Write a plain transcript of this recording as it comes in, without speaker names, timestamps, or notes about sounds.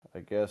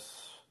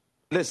guess.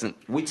 Listen,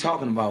 we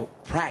talking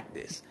about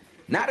practice.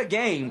 Not a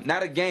game.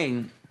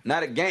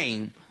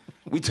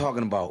 We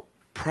talking about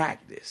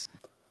practice.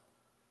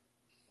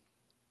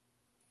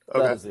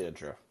 Okay. That is the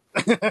intro.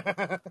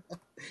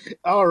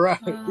 All right.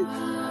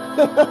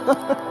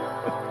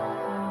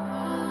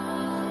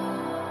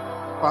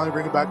 Finally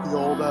bringing back the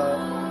old,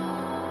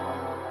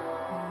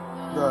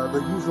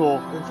 the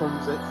usual intro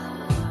music.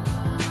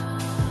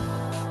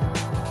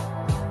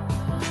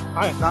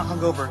 I am not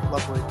hungover,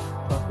 luckily.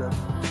 Sounds good.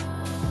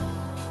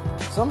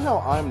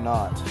 Somehow I'm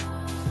not.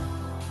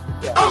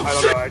 Yeah, I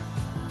don't know.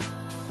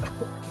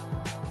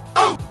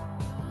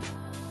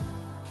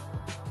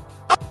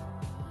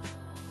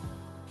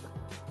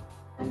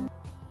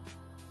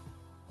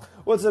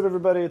 What's up,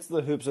 everybody? It's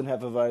the Hoops and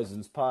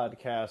Hefeweizens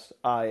podcast.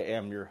 I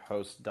am your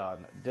host,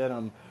 Don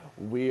Denham.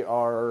 We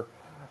are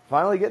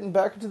finally getting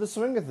back into the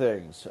swing of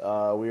things.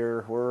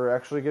 We're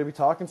actually going to be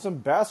talking some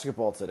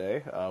basketball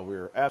today.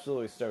 We're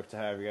absolutely stoked to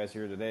have you guys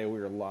here today. We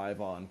are live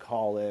on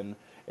call-in,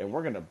 and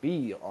we're going to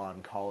be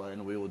on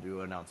call-in. We will do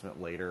an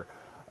announcement later.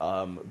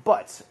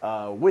 But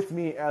with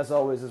me, as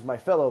always, is my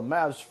fellow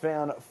Mavs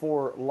fan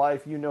for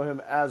life. You know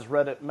him as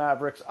Reddit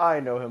Mavericks. I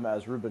know him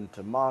as Ruben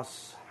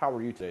Tomas. How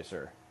are you today,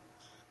 sir?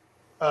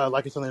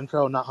 Like it's on the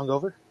intro, not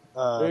hungover.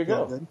 There you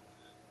go. Good.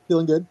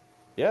 Feeling good.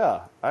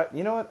 Yeah.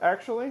 You know what?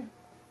 Actually,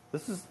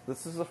 this is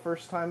the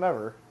first time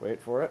ever.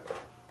 Wait for it.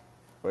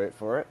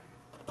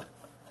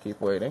 Keep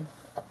waiting.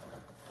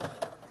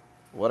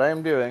 What I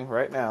am doing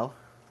right now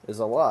is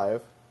a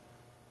live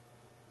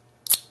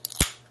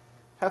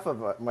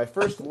my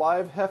first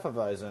live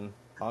Hefeweizen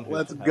on Hoops.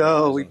 Let's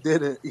go. We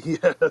did it. Yes.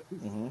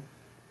 Mm-hmm.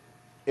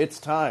 It's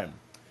time.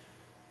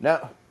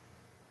 Now.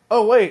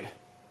 Oh, wait.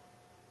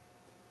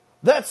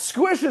 That's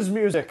Squish's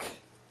music!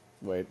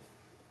 Wait.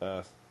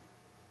 I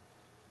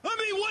mean,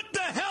 what the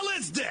hell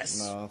is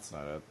this? No, that's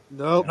not it.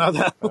 Nope, not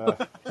that. Well,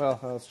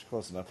 that's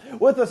close enough.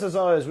 With us, as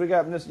always, we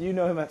got, you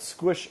know him at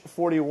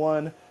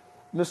Squish41,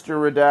 Mr.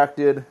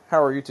 Redacted.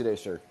 How are you today,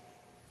 sir?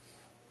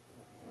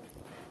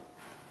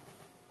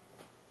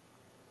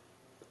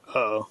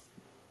 Uh-oh.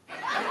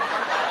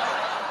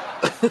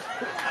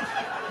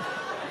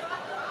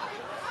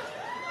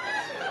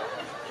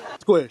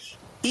 Squish.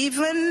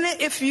 Even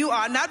if you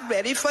are not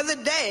ready for the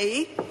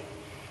day,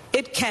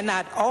 it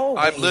cannot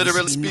always I'm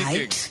literally be speaking.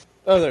 night.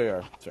 Oh, there you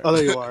are. Sorry. Oh,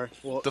 there you are.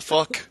 Well, The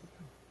fuck?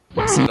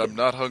 I said I'm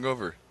not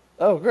hungover.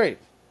 Oh, great.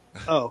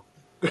 oh.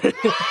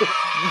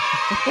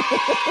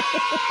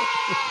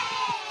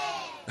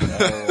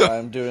 Oh,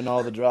 I'm doing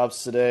all the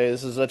drops today.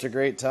 This is such a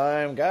great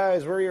time.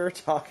 Guys, we're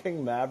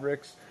talking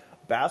Mavericks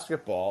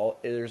basketball.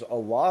 There's a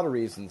lot of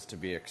reasons to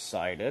be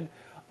excited.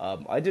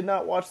 I did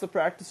not watch the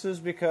practices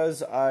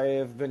because I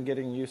have been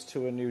getting used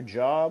to a new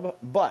job,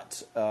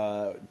 but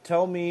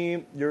tell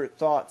me your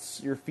thoughts,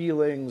 your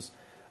feelings.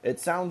 It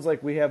sounds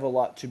like we have a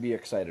lot to be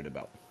excited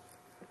about.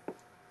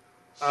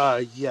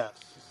 Yes.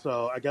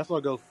 So I guess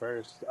I'll go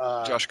first.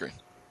 Josh Green.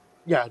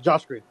 Yeah,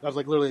 Josh Green. That was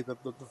like literally the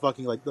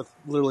fucking like the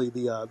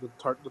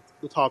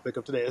topic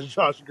of today is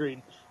Josh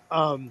Green.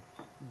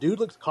 Dude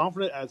looks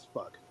confident as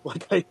fuck.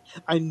 Like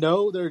I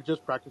know they're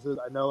just practices.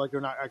 I know like they're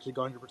not actually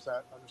going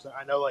 100%.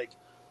 I know like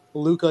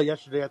Luka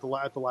yesterday at the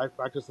live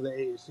practice of the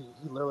AAC,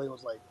 he literally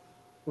was like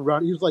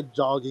run. He was like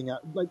jogging at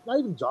like not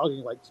even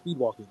jogging, like speed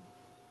walking,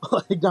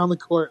 like down the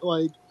court.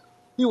 Like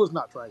he was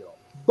not trying at all.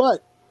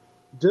 But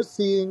just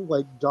seeing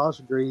like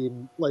Josh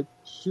Green like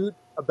shoot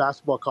a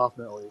basketball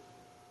confidently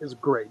is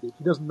great. He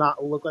does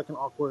not look like an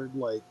awkward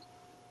like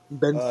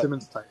Ben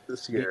Simmons type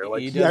this year.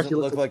 Like he doesn't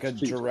actually look like a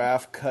cheap.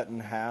 giraffe cut in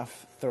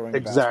half throwing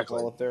Exactly.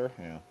 basketball up there.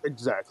 Yeah,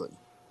 Exactly.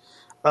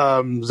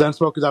 Zen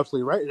Smoke is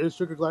absolutely right. It is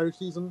Sugar Glider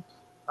season.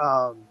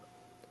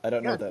 I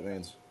don't know what that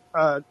means.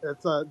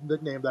 It's a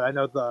nickname that I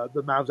know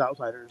the Mavs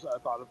outsiders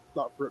thought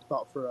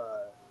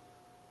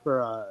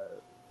for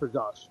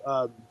Josh.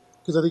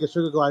 Because I think a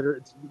Sugar Glider,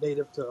 it's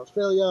native to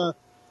Australia.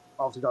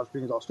 Obviously, Josh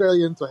Green is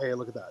Australian, so hey,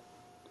 look at that.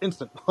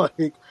 Instant.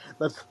 Like,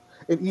 that's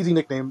an easy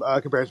nickname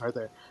comparison right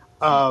there.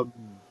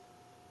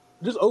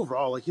 Just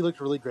overall, like, he looked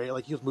really great.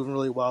 Like, he was moving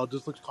really well.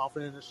 Just looked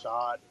confident in his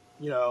shot,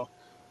 you know.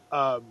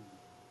 Now,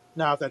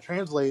 if that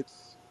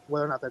translates,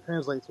 whether or not that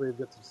translates, we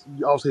get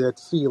to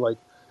see, like,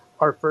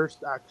 our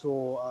first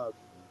actual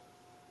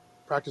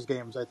practice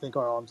games, I think,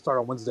 are start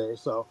on Wednesday.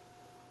 So,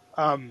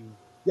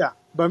 yeah.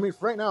 But, I mean,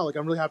 for right now, like,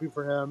 I'm really happy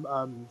for him.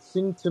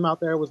 Seeing Tim out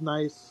there was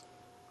nice.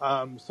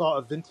 Saw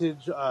a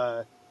vintage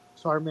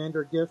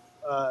Charmander GIF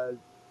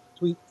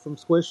tweet from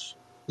Squish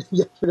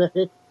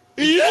yesterday.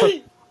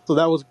 So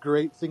that was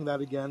great seeing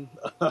that again.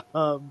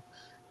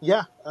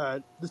 Yeah,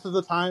 this is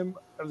the time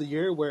of the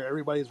year where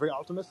everybody's very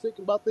optimistic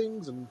about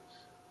things, and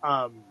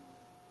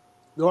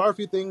there are a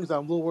few things I'm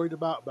a little worried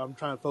about, but I'm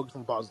trying to focus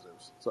on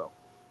positives. So,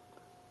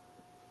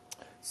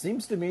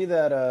 seems to me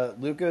that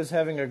Luka is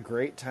having a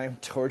great time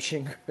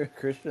torching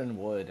Christian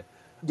Wood.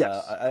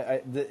 Yes,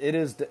 it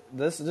is.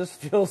 This just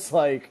feels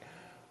like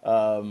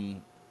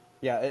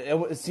Yeah,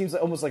 it seems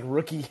almost like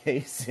rookie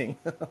hazing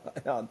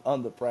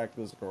on the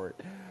practice court.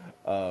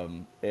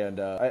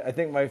 I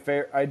think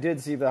I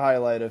did see the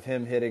highlight of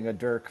him hitting a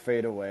Dirk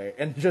fadeaway,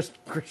 and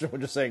just Christian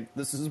was just saying,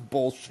 "This is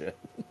bullshit."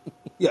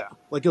 Yeah,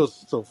 like it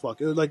was so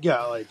fucking. It was like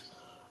yeah, like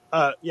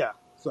yeah.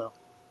 So,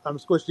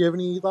 Squish, do you have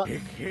any thoughts? He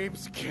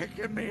keeps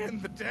kicking me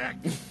in the dick.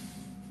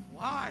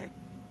 Why?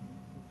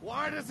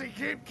 Why does he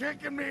keep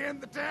kicking me in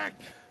the dick?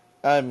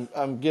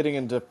 I'm getting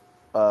into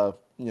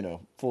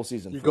full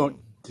season You're form. going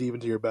deep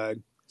into your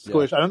bag. Yeah,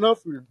 Squish, I don't know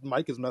if your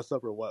mic is messed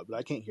up or what, but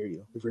I can't hear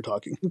you if you're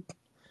talking.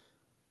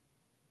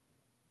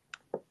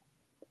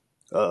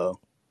 Uh,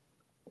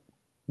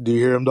 do you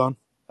hear him, Don?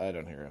 I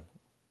don't hear him.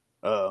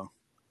 Uh,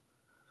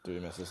 Do we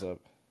mess this up?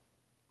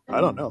 I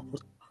don't know.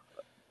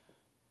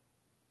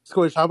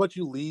 Squish, how about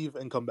you leave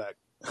and come back?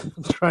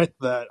 Try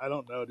that. I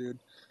don't know, dude.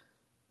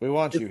 We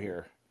want you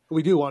here.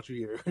 We do want you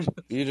here.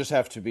 You just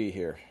have to be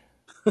here.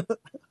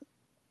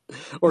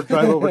 Or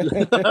drive over.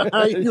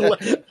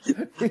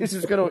 He's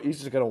just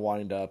gonna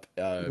wind up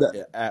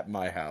at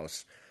my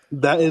house.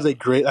 That's a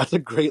great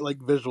like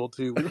visual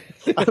too.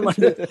 I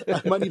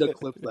might need to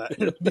clip that.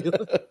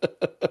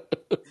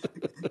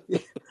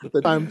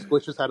 The time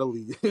Squish just had to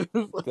leave.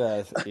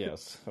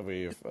 Yes,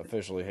 we've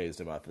officially hazed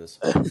him off this.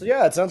 So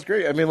yeah, it sounds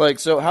great. I mean, like,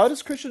 so how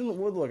does Christian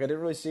Wood look? I didn't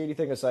really see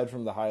anything aside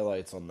from the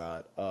highlights on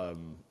that.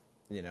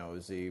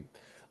 Is he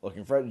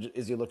looking for?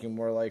 Is he looking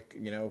more like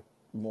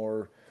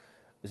more?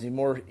 Is he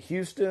more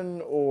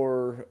Houston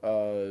or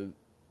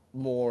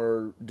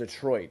more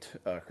Detroit?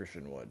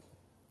 Christian Wood.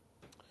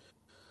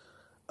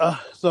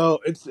 So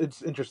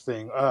it's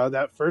interesting.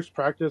 That first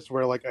practice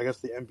where like I guess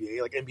the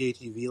NBA like NBA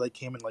TV like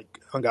came and like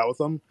hung out with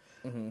them.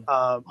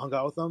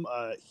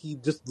 He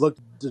just looked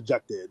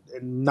dejected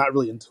and not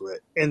really into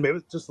it. And maybe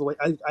it's just the way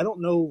I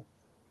don't know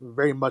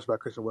very much about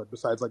Christian Wood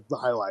besides like the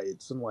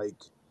highlights and like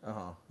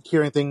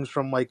hearing things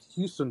from like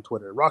Houston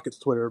Twitter, Rockets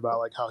Twitter about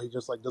like how he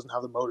just like doesn't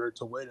have the motor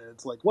to win. And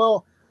it's like,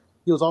 well,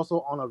 he was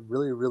also on a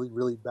really, really,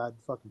 really bad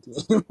fucking team,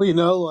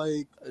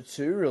 like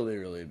Two really,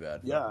 really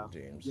bad fucking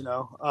teams.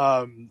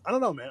 I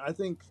don't know, man. I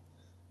think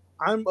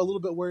I'm a little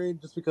bit worried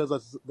just because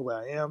that's the way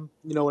I am.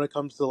 When it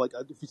comes to like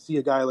if you see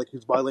a guy like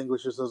whose body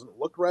language just doesn't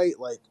look right,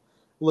 like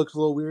looks a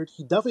little weird.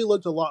 He definitely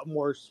looked a lot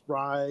more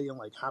spry and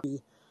like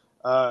happy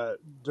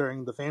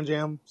during the fan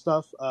jam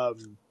stuff. I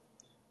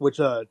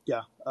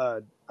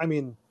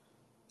mean,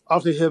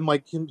 obviously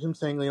him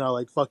saying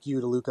like fuck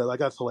you to Luka, like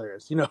that's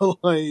hilarious.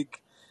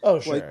 Like Oh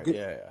sure, like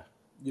yeah.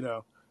 You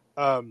know,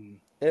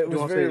 It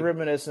was very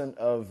reminiscent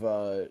of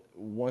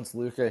once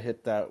Luka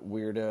hit that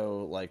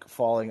weirdo like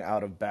falling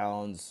out of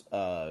bounds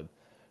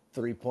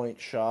 3-point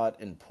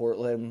shot in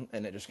Portland,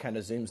 and it just kind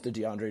of zooms to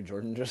DeAndre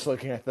Jordan just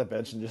looking at the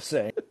bench and just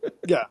saying,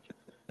 yeah,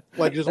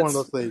 like just one of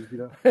those things,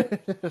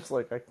 It's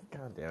like,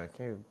 God damn, I can't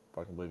even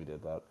fucking believe he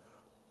did that.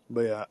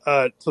 But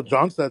yeah, so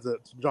John says that.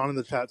 John in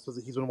the chat says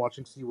that he's been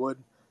watching Seawood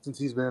since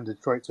he's been in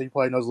Detroit, so he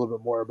probably knows a little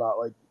bit more about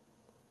like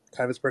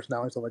kind of his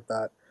personality and stuff like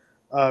that.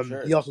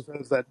 Sure. He also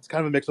says that it's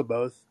kind of a mix of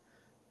both.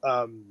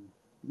 Of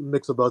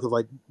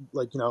like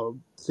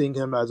seeing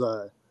him as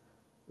a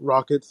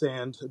Rockets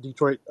and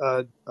Detroit.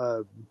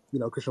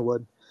 Christian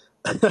Wood.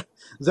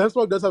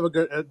 Zemsmog does have a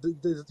good.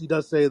 He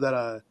does say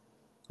that.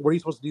 What are you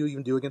supposed to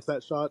even do against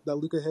that shot that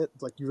Luka hit?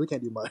 It's like you really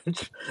can't do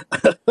much.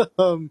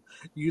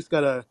 You just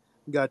gotta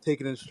take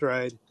it in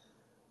stride.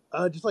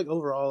 Just like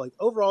overall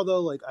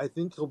though, like I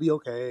think he'll be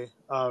okay.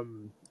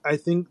 I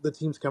think the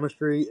team's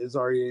chemistry is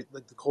already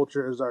like the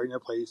culture is already in a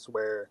place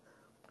where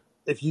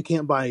if you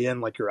can't buy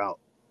in, like you're out.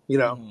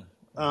 And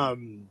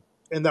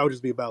that would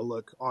just be a bad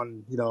look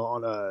on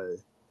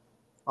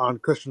on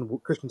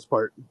Christian's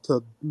part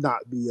to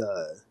not be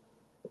a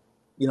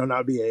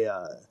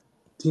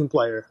team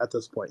player at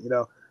this point.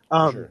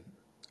 Sure.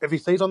 If he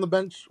stays on the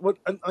bench,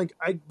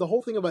 the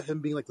whole thing about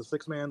him being like the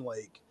sixth man,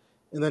 like,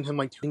 and then him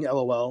like tweeting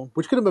LOL,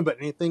 which could have been about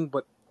anything,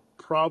 but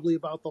probably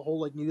about the whole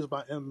like news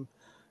about him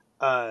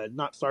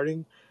not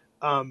starting.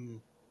 I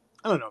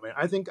don't know, man.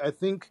 I think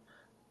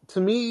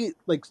to me,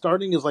 like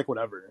starting is like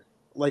whatever.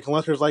 Like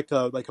unless there's like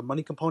a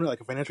money component,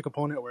 like a financial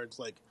component, where it's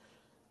like,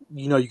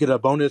 you get a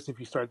bonus if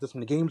you start this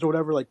many games or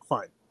whatever. Like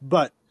fine,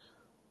 but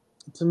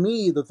to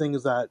me, the thing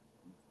is that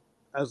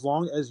as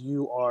long as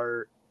you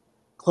are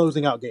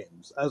closing out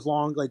games, as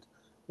long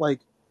like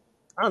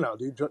I don't know,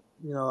 dude.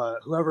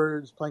 Whoever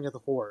is playing at the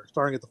four,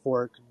 starting at the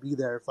four, could be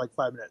there for like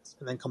 5 minutes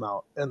and then come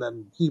out, and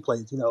then he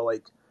plays.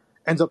 Like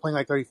ends up playing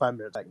like 35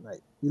 minutes that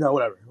night.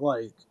 Whatever.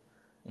 Like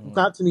it's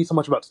not to me so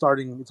much about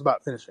starting; it's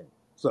about finishing.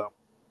 So,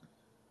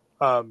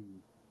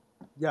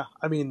 yeah.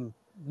 I mean,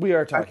 we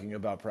are talking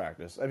about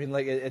practice. I mean,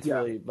 like it's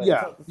really, but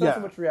it's not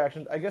so much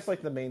reaction. I guess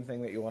like the main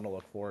thing that you want to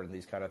look for in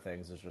these kind of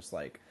things is just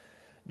like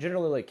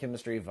generally like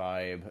chemistry,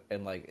 vibe,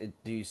 and like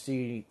do you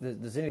see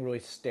does anything really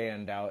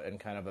stand out in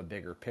kind of a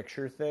bigger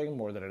picture thing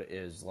more than it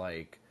is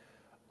like,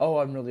 oh,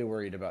 I'm really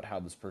worried about how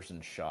this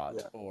person shot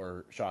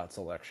or shot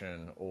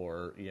selection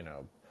or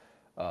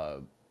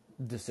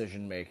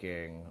decision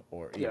making,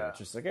 or Yeah. it's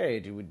just like, hey,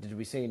 did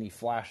we see any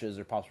flashes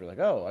or pops? We're like,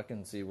 oh, I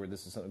can see where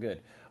this is something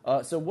good.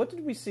 So what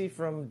did we see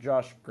from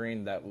Josh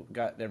Green that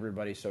got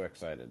everybody so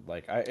excited?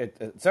 Like,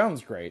 it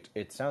sounds great.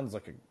 It sounds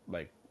like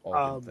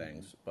all good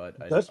things, but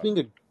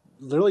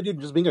literally, dude,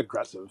 just being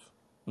aggressive.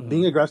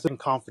 Being aggressive and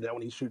confident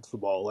when he shoots the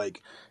ball.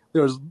 Like,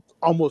 there was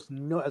almost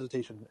no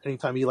hesitation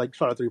anytime he like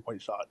shot a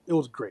 3-point shot. It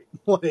was great.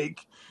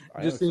 Like, I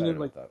am just seeing excited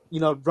him like about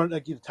that. run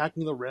like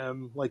attacking the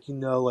rim, like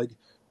like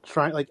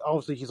trying like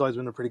obviously he's always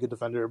been a pretty good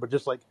defender, but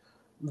just like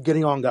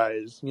getting on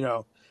guys,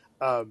 it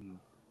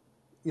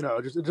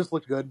just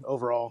looked good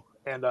overall.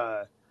 And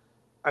I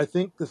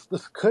think this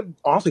could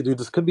honestly, dude,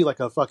 this could be like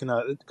a fucking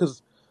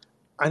because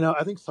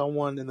I think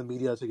someone in the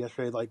media said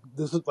yesterday like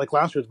this is like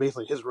last year was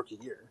basically his rookie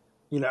year,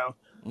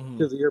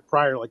 because the year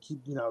prior, like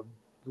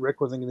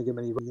Rick wasn't going to give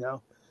him any.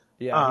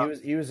 Yeah,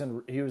 he was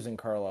in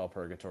Carlisle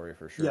purgatory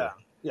for sure.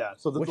 Yeah.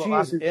 So Which he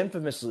has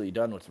infamously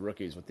done with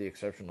rookies, with the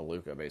exception of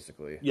Luka,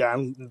 basically. Yeah,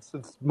 and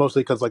it's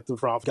mostly because like the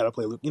front office got to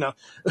play Luke,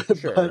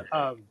 Sure.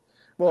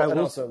 But,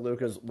 also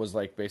Luka was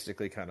like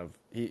basically kind of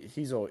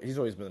he's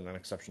always been an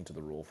exception to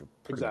the rule for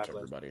pretty much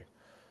everybody.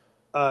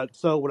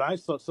 So what I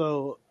saw,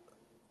 so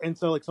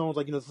like someone was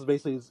like, this is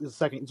basically his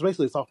second, it's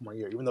basically his sophomore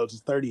year, even though it's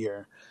his third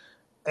year,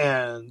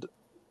 and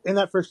in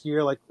that first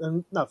year, like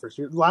not first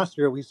year, last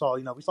year we saw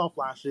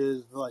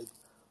flashes. Like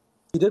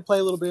he did play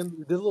a little bit,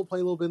 play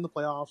a little bit in the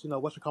playoffs.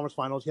 Western Conference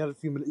Finals. He had a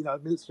few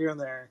minutes here and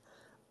there.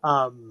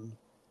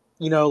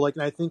 Like,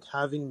 and I think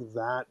having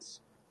that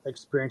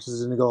experience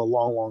is going to go a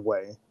long, long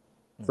way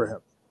for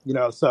him.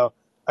 So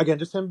again,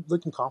 just him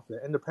looking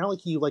confident, and apparently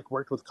he like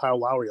worked with Kyle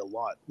Lowry a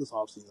lot this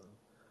offseason,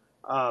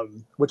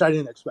 which I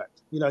didn't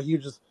expect.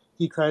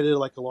 He credited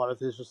like a lot of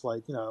his just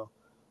like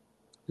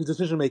his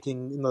decision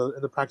making in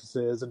the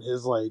practices and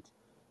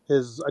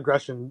his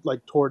aggression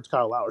like towards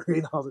Kyle Lowry.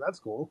 And I was like, that's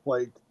cool.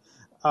 Like,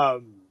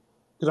 because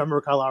I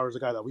remember Kyle Lowry was a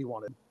guy that we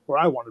wanted, or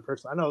I wanted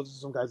personally. I know there's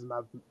some guys in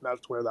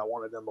Mavs Twitter that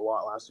wanted him a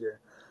lot last year.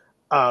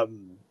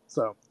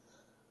 So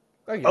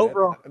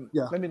overall,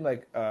 yeah. I mean,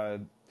 like,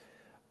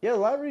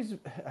 Lowry's.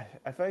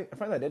 I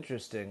find that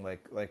interesting.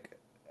 Like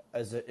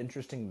as an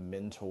interesting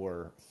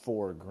mentor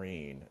for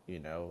Green.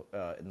 In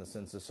the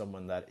sense of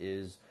someone that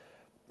is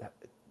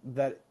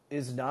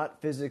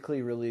not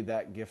physically really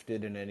that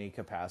gifted in any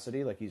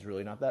capacity. Like, he's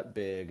really not that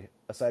big,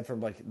 aside from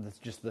like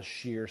just the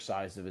sheer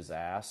size of his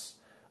ass.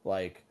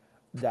 Like,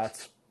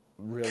 that's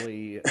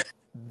really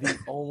the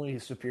only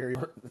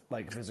superior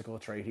like physical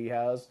trait he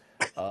has.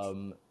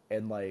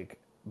 And like,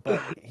 but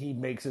he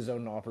makes his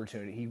own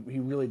opportunity. He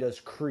really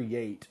does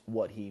create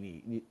what he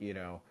needs.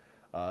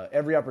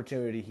 Every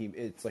opportunity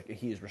it's like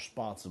he is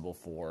responsible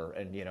for,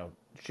 and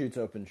shoots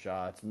open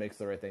shots, makes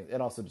the right thing,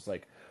 and also just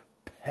like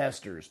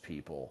pesters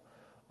people.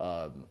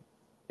 But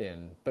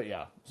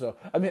yeah, so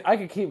I mean, I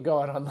could keep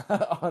going on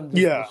that, on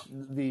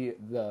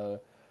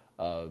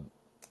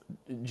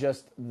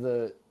just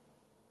the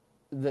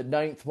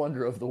ninth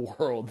wonder of the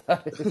world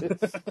that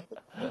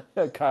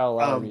is Kyle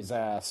Lowry's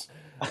ass.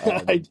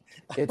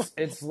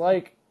 It's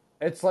like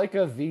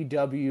a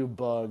VW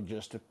bug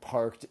just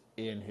parked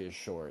in his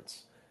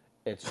shorts.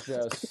 It's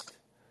just.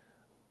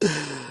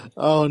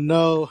 Oh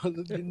no!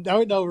 Now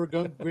we know we're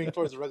going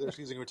towards the regular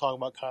season. We're talking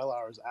about Kyle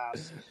Lowry's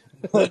ass.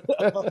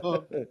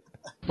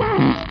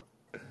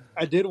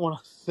 I did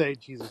want to say,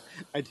 Jesus.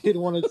 I did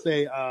want to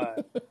say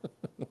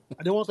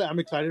I'm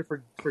excited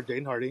for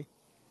Jaden Hardy.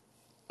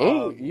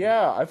 Oh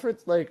yeah, I've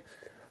heard like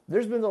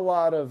there's been a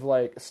lot of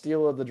like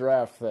steal of the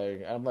draft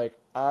thing. I'm like,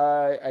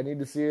 I need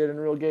to see it in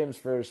real games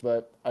first,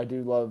 but I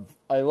love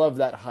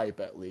that hype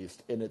at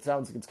least, and it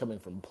sounds like it's coming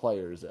from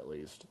players at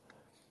least.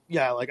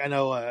 Yeah, like I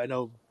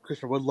know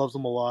Christian Wood loves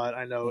him a lot.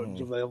 I know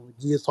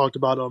he has talked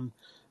about him,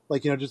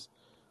 like just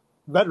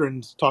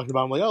veterans talking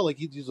about him, like, oh, like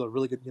he's a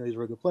really good, he's a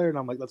really good player, and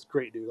I'm like, that's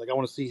great, dude. Like, I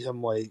want to see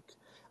him. Like,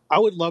 I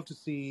would love to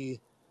see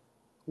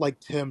like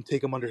Tim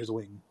take him under his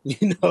wing,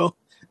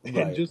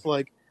 and just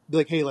like be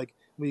like, hey, like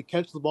when you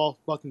catch the ball,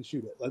 fucking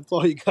shoot it. That's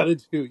all you gotta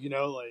do,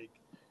 like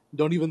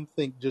don't even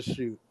think, just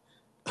shoot.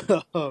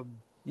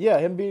 Yeah,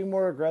 him being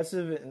more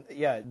aggressive, and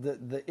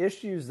the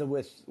issues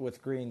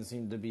with Green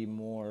seem to be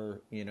more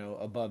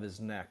above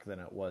his neck than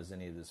it was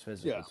any of his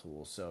physical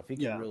tools. So if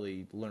he can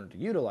really learn to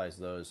utilize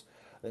those,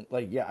 then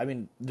I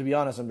mean, to be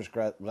honest, I'm just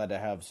glad to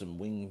have some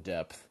wing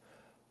depth,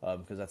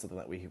 because that's something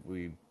that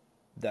we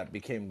that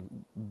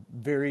became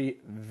very,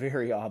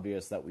 very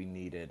obvious that we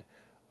needed,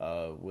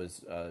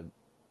 was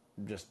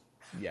just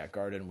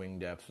guard and wing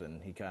depth,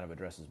 and he kind of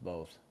addresses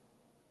both.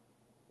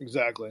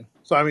 Exactly.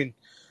 So I mean,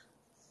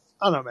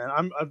 I don't know,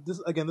 man. This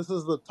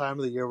is the time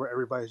of the year where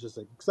everybody's just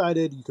like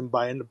excited. You can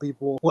buy into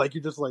people. Like,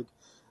 you're just like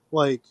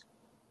I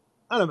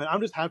don't know, man.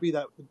 I'm just happy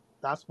that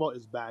basketball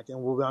is back,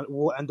 and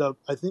we'll end up.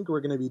 I think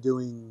we're going to be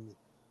doing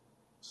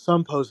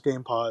some post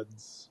game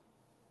pods,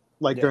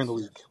 during the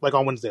week, like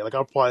on Wednesday. Like,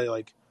 I'll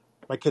probably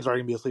my kids are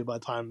going to be asleep by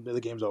the time the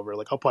game's over.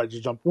 Like, we'll probably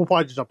just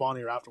jump on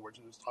here afterwards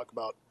and just talk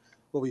about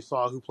what we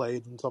saw, who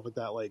played, and stuff like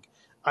that. Like,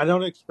 I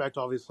don't expect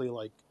obviously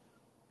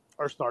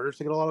our starters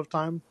to get a lot of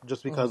time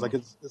just because like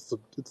it's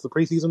the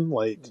preseason,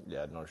 like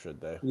Yeah, nor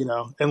should they.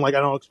 and like I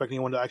don't expect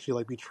anyone to actually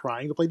like be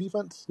trying to play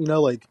defense.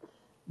 Like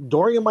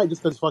Dorian might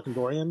just because fucking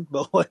Dorian,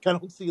 but like I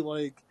don't see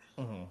like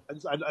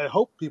I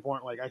hope people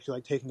aren't like actually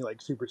like taking it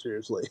like super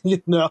seriously,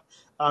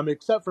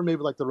 except for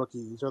maybe like the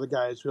rookies or the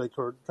guys who like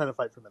are trying to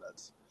fight for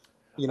minutes.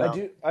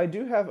 I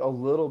do have a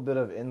little bit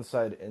of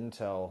inside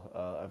intel.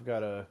 I've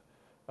got a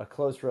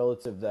close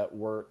relative that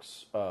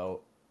worked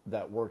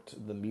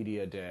the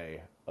media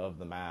day of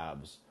the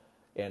Mavs,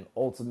 and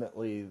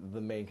ultimately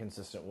the main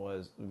consistent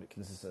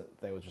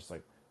thing was just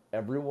like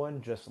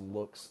everyone just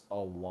looks a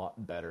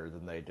lot better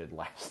than they did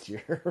last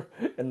year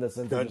in the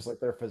sense of just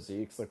like their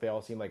physiques. Like they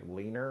all seem like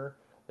leaner.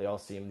 They all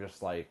seem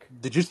just like.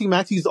 Did you see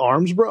Maxi's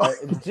arms, bro?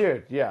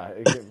 Dude, yeah,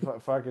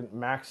 fucking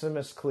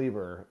Maximus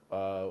Kleber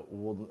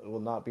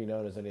will not be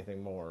known as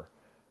anything more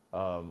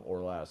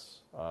or less.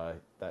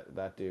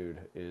 That dude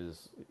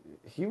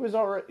he was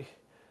already.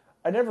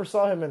 I never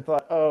saw him and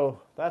thought,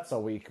 oh, that's a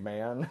weak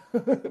man,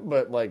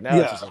 but like now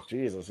it's just like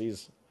Jesus, he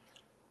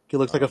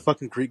looks like a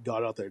fucking Greek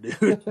god out there,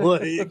 dude.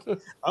 Like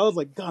I was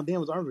like, God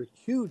damn, his arms are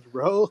huge,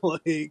 bro.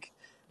 Like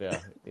yeah,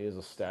 he is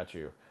a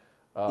statue.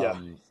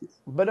 Yeah.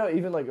 But no,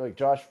 even like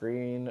Josh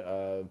Green,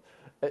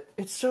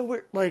 it's so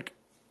weird. Like,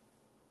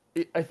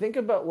 I think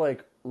about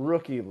like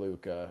rookie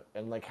Luka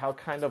and like how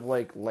kind of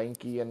like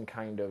lanky and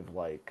kind of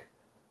like,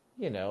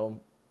 he was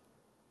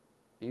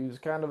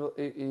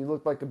he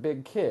looked like a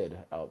big kid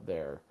out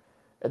there.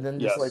 And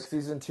then just like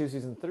season 2,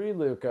 season 3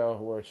 Luka,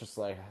 where it's just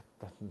like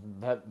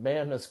that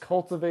man is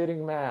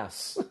cultivating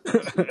mass.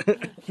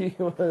 he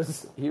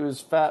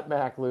was Fat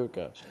Mac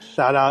Luka.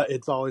 Shout out,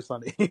 It's Always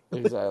Sunny.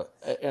 Exactly.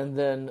 And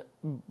then,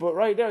 but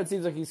right now it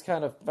seems like he's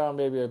kind of found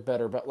maybe a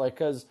better, but like,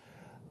 cause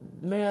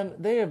man,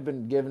 they have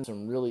been giving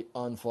some really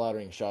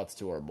unflattering shots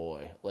to our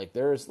boy. Like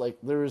there's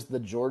the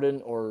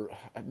Jordan, or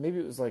maybe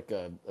it was like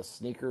a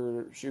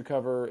sneaker shoe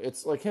cover.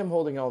 It's like him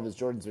holding all of his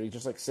Jordans, but he's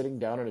just like sitting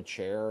down in a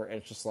chair, and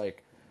it's just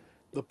like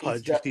the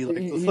pudge. It's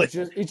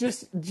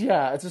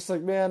just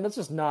like, man, that's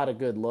just not a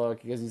good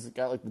look because he's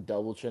got like the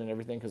double chin and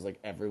everything because like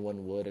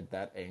everyone would at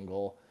that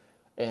angle,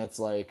 and it's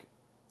like,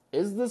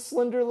 is this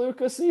Slender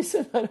Luka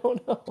season? I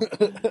don't know.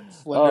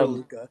 Slender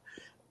Luka.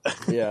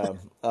 Yeah,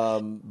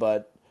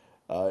 but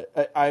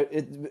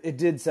it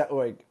did sound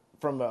like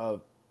from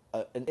an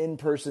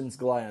in-person's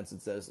glance,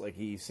 it says like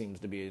he seems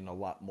to be in a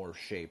lot more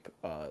shape.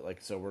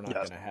 Like so, we're not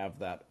going to have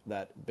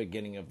that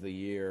beginning of the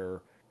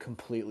year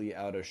completely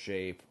out of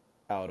shape,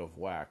 out of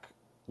whack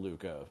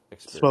Luka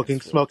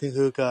experience. Smoking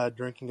hookah,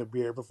 drinking a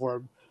beer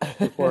before a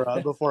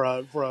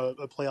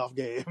playoff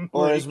game,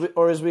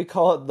 or as we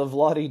call it, the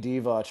Vlade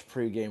Divac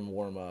pregame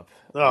warm up.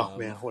 Oh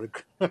man, what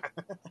a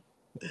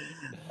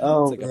it's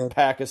like a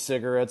pack of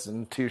cigarettes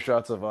and 2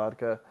 shots of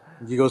vodka.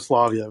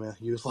 Yugoslavia, man,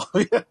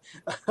 Yugoslavia.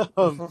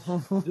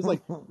 Just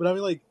like, but I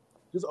mean, like,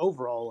 just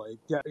overall, like,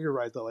 yeah, you're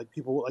right though. Like,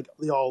 people, like,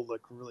 they all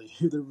look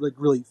they're like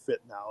really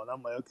fit now, and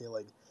I'm like, okay,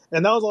 like,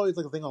 and that was always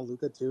like the thing on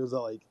Luka too, is that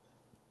like,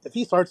 if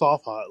he starts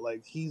off hot,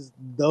 like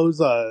those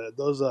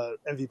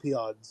MVP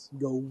odds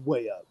go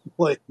way up,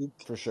 like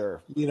for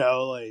sure.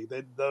 Like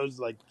those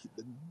like,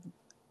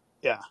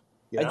 yeah.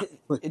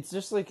 It's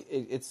just like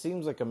it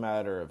seems like a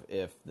matter of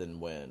if than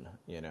when,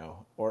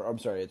 or I'm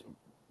sorry, it's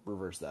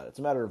reverse that. It's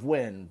a matter of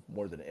when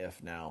more than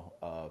if now.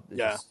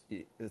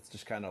 It's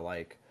just kind of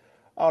like,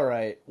 all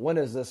right, when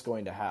is this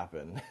going to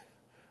happen?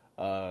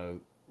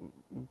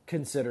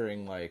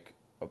 Considering like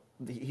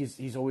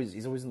he's always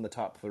in the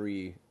top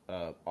 3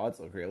 odds,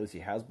 or at least he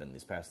has been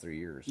these past 3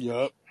 years.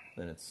 Yep.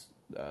 Then it's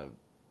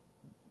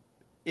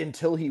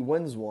until he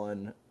wins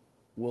one,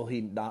 will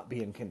he not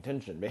be in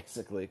contention?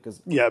 Basically,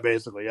 because yeah.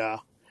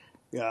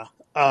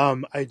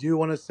 I do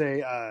want to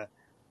say,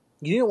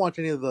 you didn't watch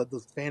any of the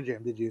fan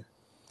jam, did you?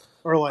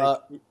 Or like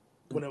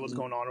when it was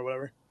going on or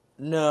whatever?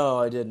 No,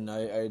 I didn't.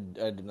 I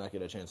did not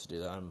get a chance to do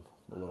that. I'm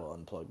a little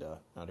unplugged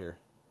out here.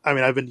 I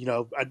mean, I've been,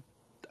 I'm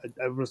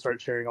going to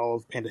start sharing all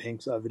of Panda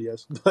Hank's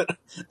videos. But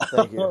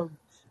thank you.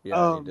 Yeah,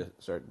 I need to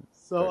start.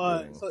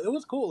 So it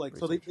was cool. Like,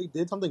 research. So they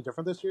did something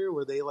different this year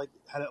where they like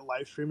had it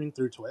live streaming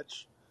through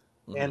Twitch,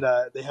 and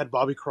they had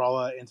Bobby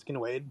Karalla and Skin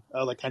Wade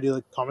like kind of do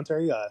like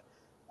commentary. I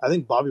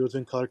think Bobby was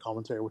doing color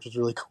commentary, which was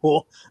really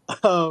cool.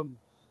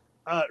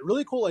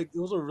 Really cool. Like, it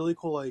was a really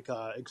cool like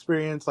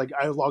experience. Like,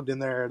 I logged in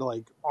there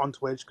like on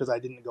Twitch because I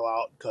didn't go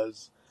out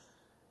because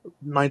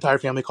my entire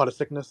family caught a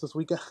sickness this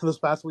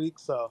past week.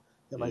 So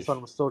my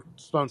son was still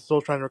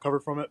trying to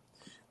recover from it.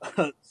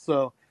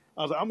 So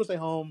I was like, I'm gonna stay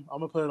home. I'm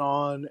gonna put it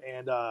on,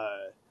 and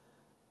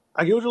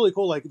it was really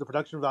cool. Like, the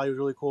production value was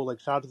really cool. Like,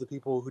 shout out to the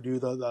people who do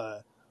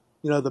the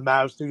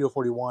Mavs Studio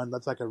 41.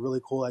 That's like a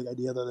really cool like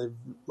idea that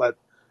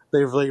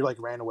they've really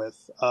like ran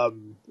with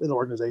in the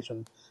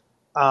organization.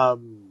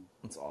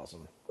 It's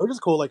awesome. It was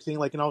just cool, like seeing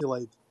like, and also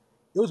like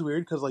it was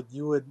weird because like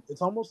it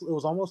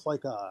was almost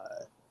like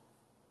I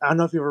don't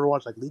know if you ever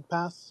watched like League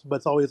Pass, but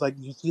it's always like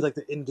you see like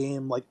the in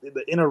game, like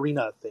the in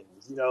arena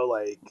things,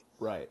 like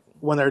right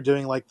when they're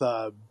doing like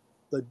the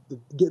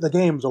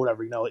games or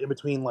whatever, in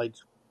between like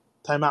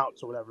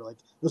timeouts or whatever. Like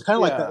it was kind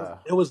of like Yeah. that.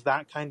 It was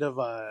that kind of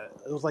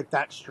it was like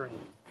that stream,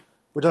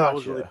 which I thought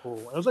was really Gotcha. cool.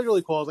 And it was like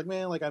really cool. I was like,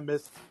 man, like I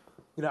missed,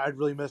 I'd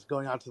really missed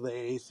going out to the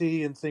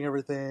AAC and seeing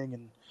everything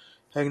and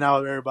hanging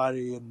out with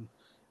everybody. And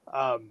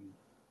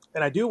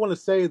I do want to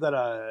say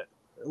that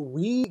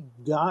we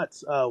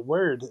got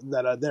word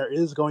that there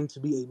is going to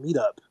be a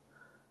meetup.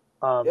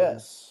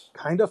 Yes.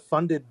 Kind of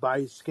funded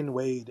by Skin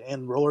Wade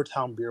and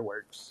Rollertown Beer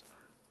Works,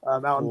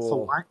 out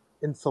Cool.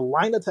 in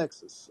Salina,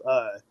 Texas.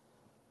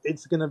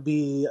 It's gonna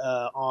be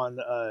on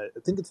I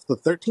think it's the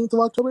 13th of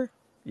October.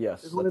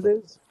 Yes. Is when That's it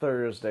a is.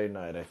 Thursday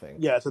night, I think.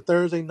 Yeah, it's a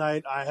Thursday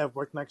night. I have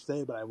work next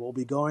day, but I will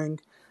be going.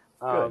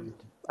 Good.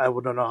 I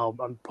don't know how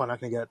I'm probably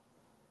not gonna get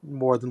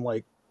more than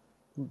like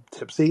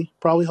tipsy,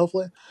 probably,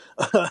 hopefully.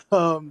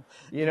 I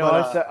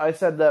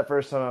said that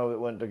first time I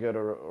went to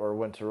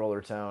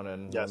Rollertown,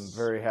 and Yes. I'm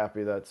very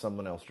happy that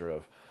someone else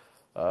drove.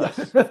 Yes,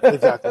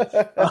 exactly.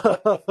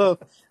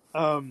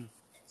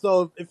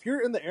 So if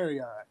you're in the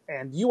area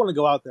and you want to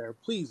go out there,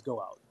 please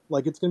go out.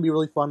 Like it's gonna be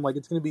really fun. Like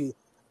it's gonna be,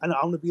 I know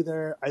I'm gonna be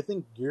there. I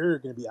think you're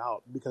gonna be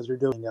out because you're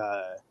doing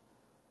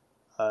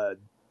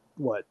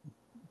what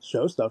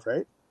show stuff,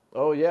 right?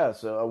 Oh yeah,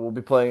 so we'll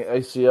be playing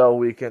ACL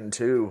weekend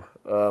 2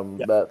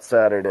 that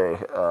Saturday.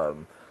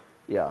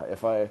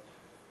 If I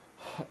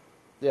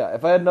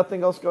had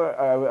nothing else going,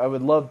 I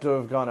would love to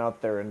have gone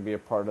out there and be a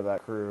part of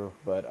that crew.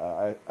 But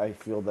I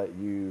feel that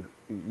you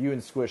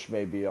and Squish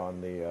may be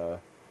on the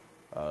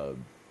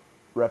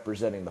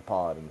representing the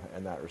pod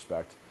in that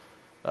respect.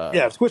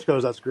 Yeah, if Squish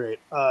goes, that's great.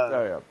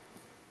 Yeah.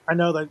 I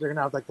know that they're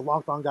gonna have like the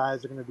Locked On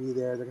guys are gonna be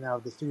there. They're gonna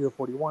have the Studio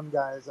 41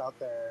 guys out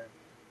there.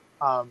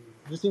 It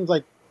just seems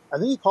like, I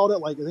think he called it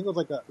like, I think it was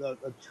like a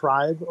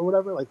tribe or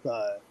whatever, like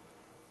the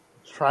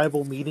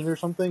tribal meeting or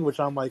something, which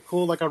I'm like,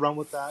 cool, like I run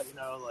with that,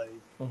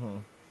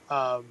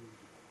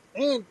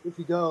 and if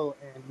you go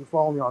and you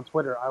follow me on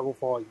Twitter, I will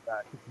follow you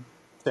back if you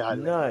say hi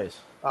to me. Nice.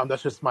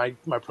 That's just my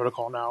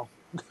protocol now.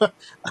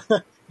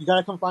 You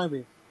gotta come find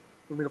me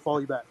for me to follow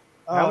you back.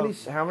 How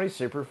many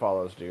super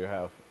follows do you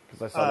have?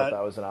 Because I saw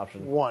that was an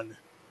option. One.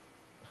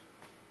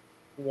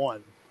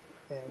 And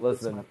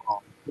listen, it's my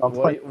mom.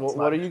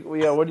 what are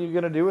you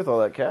gonna do with all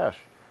that cash?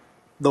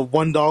 The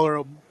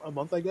 $1 a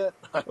month I get?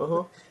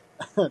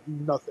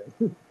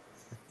 Nothing.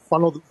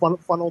 Funnel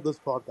this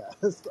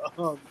podcast.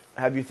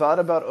 Have you thought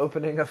about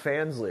opening a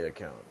Fansly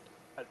account?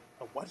 A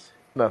what?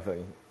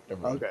 Nothing.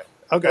 Never mind.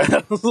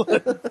 Okay.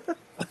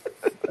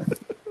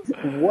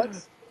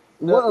 What?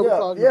 What are we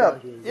talking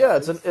about here? Yeah.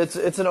 It's an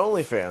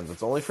OnlyFans.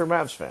 It's only for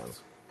Mavs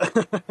fans.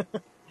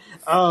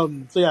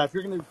 So yeah, if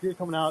you're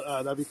coming out,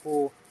 that'd be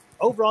cool.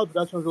 Overall, the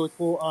production was really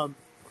cool.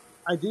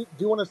 I do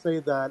want to say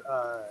that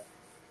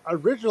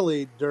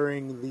originally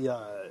during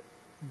the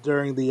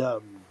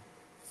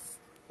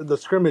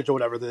scrimmage or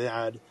whatever they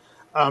had,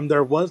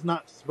 there was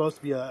not supposed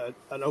to be an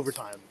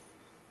overtime.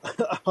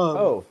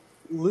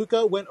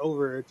 Luca went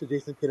over to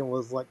Jason Kidd and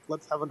was like,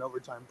 "Let's have an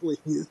overtime,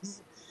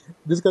 please,"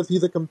 just because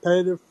he's a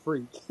competitive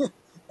freak.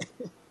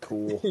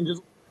 Cool. And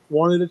just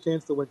wanted a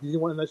chance to win. He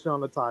wanted that shit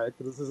on the tie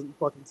because this isn't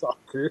fucking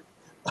soccer.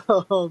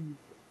 That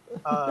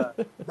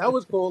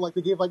was cool. Like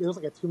they gave it was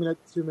like a 2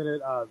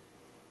 minute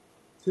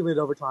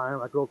overtime,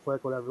 like real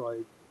quick, whatever.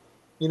 Like,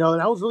 and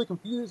I was really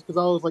confused because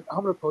I was like,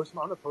 I'm gonna post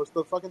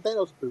the fucking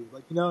Thanos food,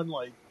 like, and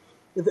like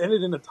if it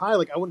ended in a tie,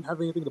 like I wouldn't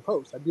have anything to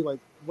post. I'd be like,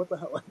 what the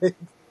hell?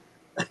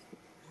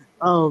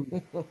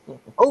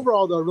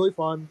 Overall though, really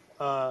fun.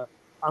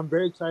 I'm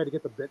very excited to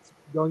get the bits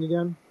going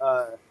again.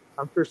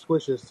 I'm sure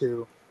Squish is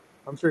too.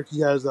 I'm sure he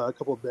has a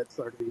couple of bits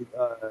that are going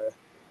to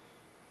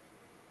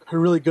be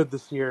really good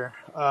this year.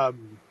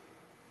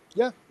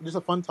 Just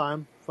a fun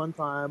time.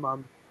 I'm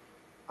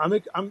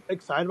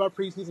excited about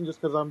preseason just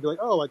because I'm like,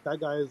 oh, like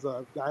that guy is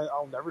a guy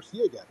I'll never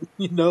see again.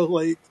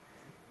 Like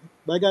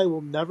that guy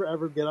will never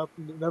ever get up,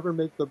 never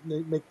make the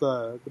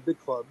big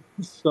club.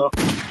 So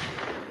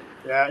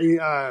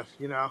yeah,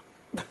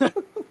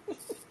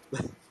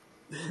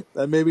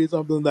 that may be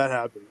something that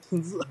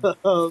happens.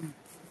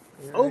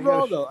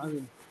 Overall, though, I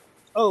mean,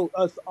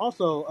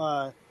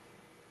 also,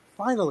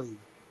 finally,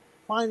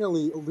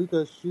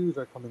 Luca's shoes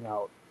are coming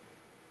out,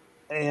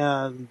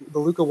 and the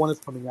Luca 1 is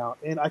coming out,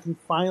 and I can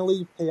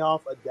finally pay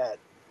off a debt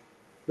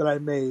that I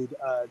made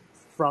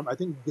from, I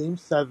think, Game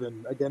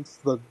 7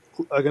 against the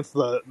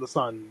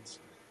Suns.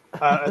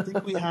 I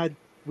think we had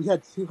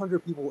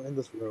 200 people in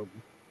this room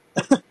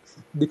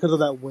because of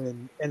that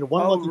win, and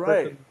one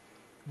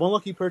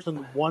lucky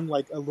person won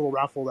like a little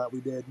raffle that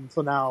we did, and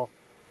so now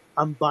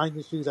I'm buying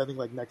his shoes, I think,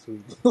 like next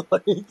week.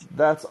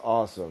 That's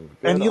awesome.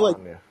 Good and he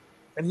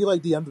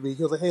DM'd me.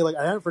 He was like, "Hey, like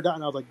I haven't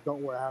forgotten." I was like,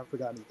 "Don't worry, I haven't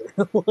forgotten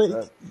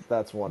either."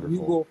 That's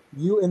wonderful.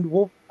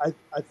 I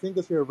think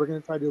this year we're gonna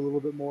try to do a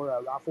little bit more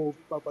raffles,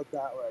 stuff like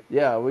that.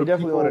 We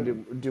definitely want to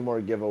do more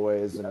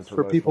givevaways and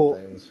for people.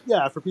 Things.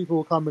 Yeah, for people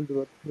who come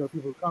into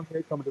people who come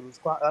into this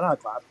class, not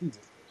class,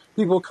 Jesus.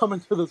 People who come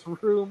into this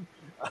room.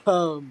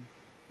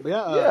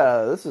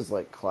 This is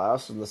like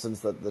class in the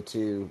sense that the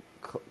two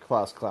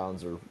class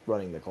clowns are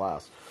running the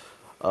class.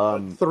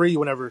 3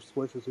 whenever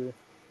Squish is here.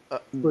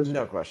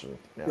 No question.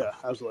 Yeah,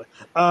 absolutely.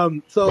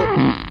 So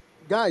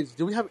guys,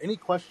 do we have any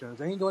questions?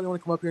 Anybody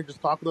want to come up here and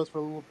just talk with us for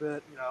a little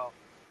bit?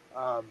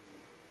 Tell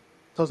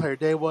us how your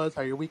day was,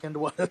 how your weekend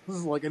was,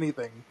 like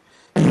anything.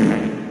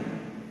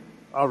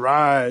 All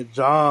right,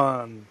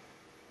 John.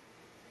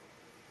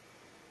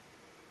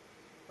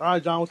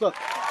 What's up?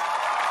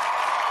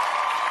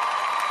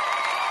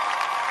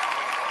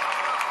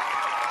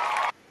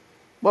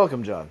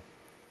 Welcome, John.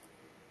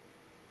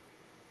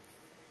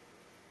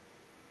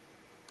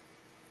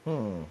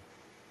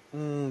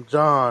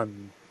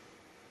 John.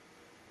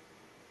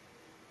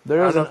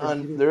 There is an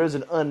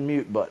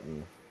unmute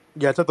button.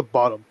 Yeah, it's at the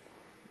bottom.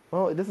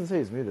 Well, it doesn't say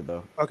he's muted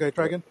though. Okay,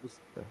 try again.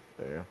 There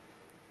you go.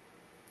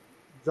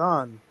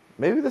 John.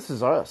 Maybe this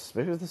is us.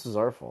 Maybe this is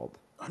our fault.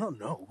 I don't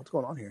know what's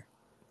going on here.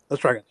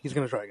 Let's try again. He's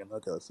gonna try again.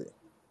 Okay, let's see.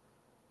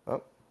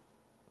 Oh.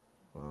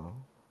 Well.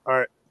 All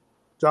right,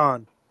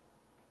 John.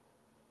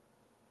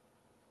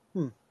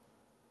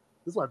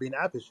 This might be an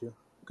app issue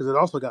because it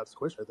also got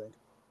squished, I think.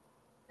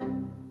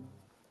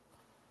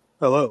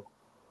 Hello.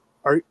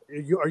 Are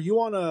you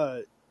on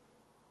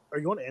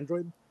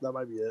Android? That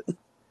might be it. That's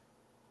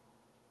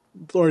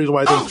the only reason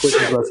why I think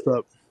squished is messed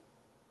up.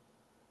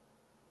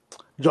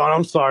 John,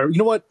 I'm sorry. You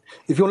know what?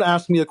 If you want to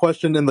ask me a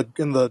question in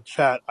the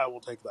chat, I will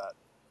take that.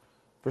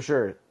 For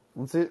sure.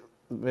 Let's see.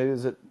 Maybe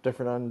is it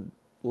different on...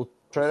 We'll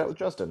try it out with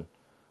Justin.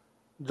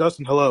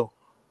 Justin, hello.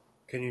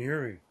 Can you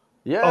hear me?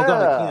 Yeah. Oh,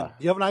 God, I can. Do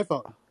you have an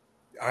iPhone?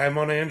 I am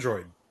on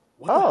Android.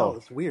 What the hell?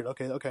 That's weird.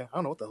 Okay. I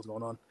don't know what the hell's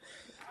going on.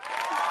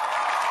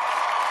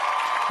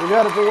 We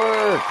got it to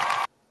work.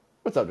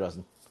 What's up,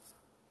 Justin?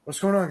 What's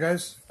going on,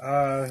 guys?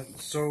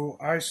 So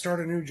I start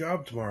a new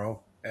job tomorrow,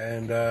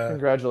 and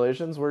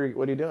congratulations. What are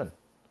you doing?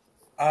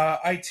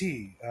 IT.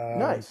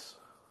 Nice.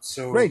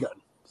 So very good.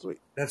 Sweet.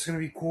 That's gonna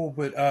be cool.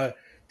 But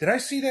did I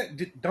see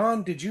that?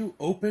 Don, did you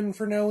open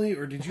for Nelly,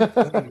 or did you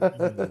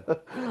play?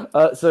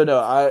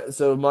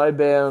 So my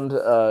band,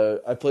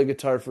 I play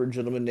guitar for a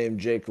gentleman named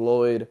Jake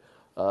Lloyd,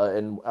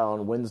 and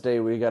on Wednesday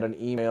we got an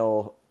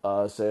email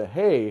saying,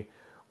 "Hey,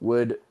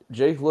 would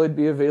Jake Lloyd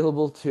be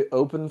available to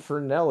open for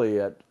Nelly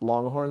at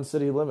Longhorn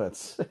City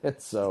Limits?" And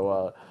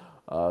so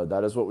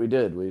that is what we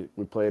did.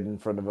 We played in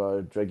front of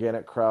a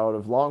gigantic crowd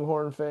of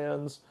Longhorn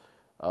fans.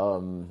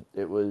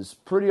 It was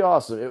pretty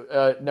awesome.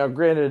 Now,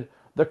 granted,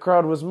 the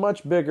crowd was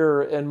much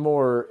bigger and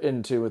more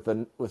into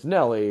with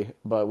Nelly,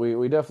 but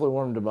we definitely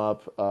warmed him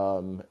up,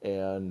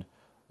 and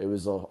it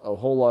was a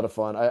whole lot of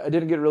fun. I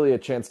didn't get really a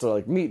chance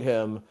to meet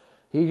him.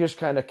 He just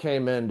kind of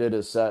came in, did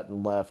his set,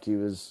 and left. He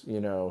was,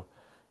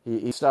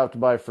 he stopped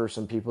by for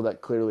some people that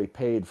clearly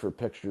paid for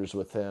pictures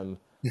with him,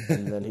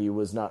 and then he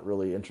was not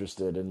really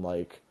interested in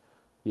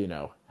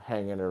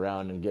hanging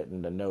around and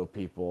getting to know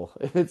people.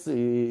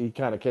 He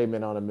kind of came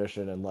in on a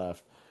mission and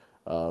left.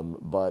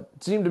 But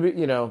it seemed to be,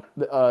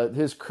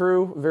 his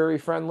crew very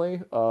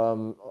friendly.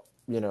 All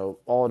in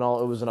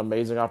all, it was an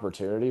amazing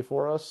opportunity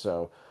for us.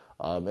 So,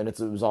 and it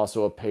was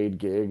also a paid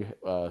gig.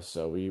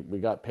 So we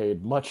got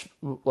paid much,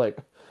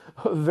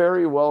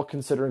 very well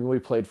considering we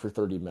played for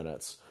 30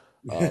 minutes.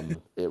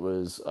 It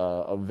was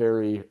a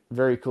very,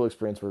 very cool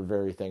experience. We're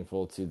very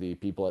thankful to the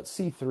people at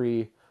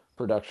C3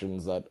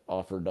 Productions that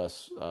offered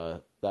us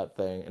that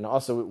thing. And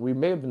also, we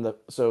may have been the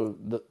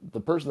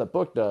person that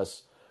booked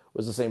us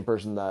was the same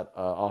person that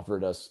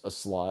offered us a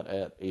slot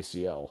at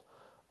ACL,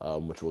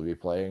 which we'll be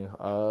playing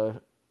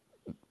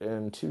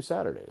in 2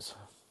 Saturdays.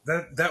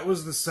 That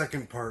was the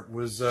second part.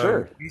 Was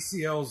sure.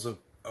 ACL's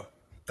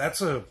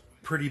that's a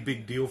pretty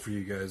big deal for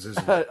you guys,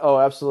 isn't it? Oh,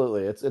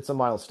 absolutely. It's a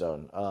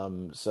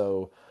milestone.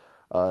 So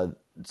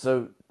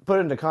put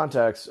into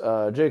context,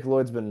 Jake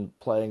Lloyd's been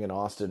playing in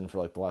Austin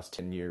for the last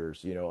 10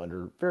 years,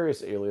 under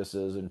various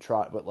aliases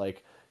but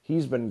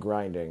he's been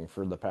grinding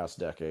for the past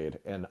decade,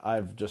 and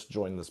I've just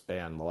joined this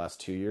band the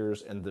last 2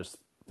 years, and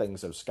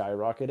things have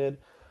skyrocketed.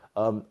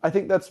 I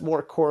think that's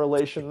more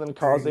correlation than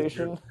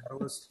causation.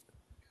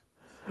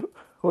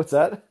 What's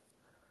that?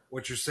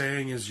 What you're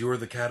saying is you're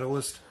the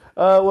catalyst?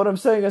 What I'm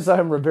saying is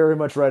I'm very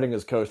much riding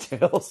his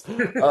coattails.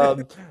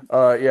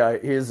 Yeah,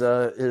 he's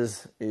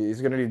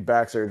gonna need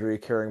back surgery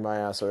carrying my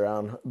ass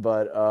around.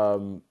 But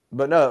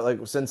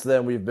no, since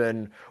then we've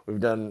done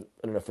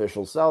an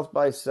official South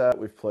by set.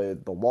 We've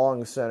played the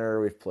Long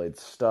Center. We've played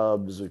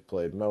Stubbs. We've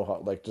played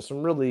Mohawk. Just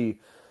some really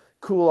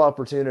cool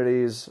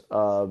opportunities.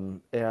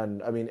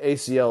 And I mean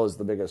ACL is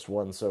the biggest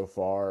one so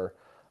far.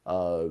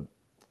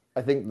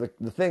 I think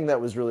the thing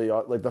that was really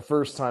the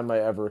first time I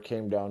ever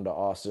came down to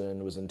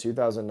Austin was in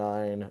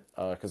 2009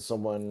 because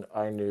someone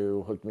I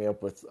knew hooked me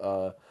up with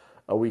a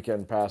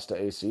weekend pass to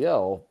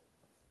ACL,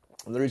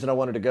 and the reason I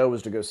wanted to go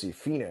was to go see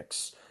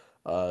Phoenix.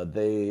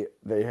 They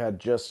had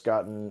just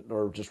gotten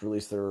or just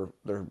released their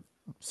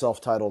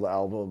self-titled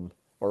album,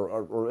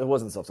 or it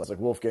wasn't self-titled, it's like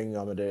Wolfgang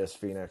Amadeus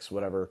Phoenix,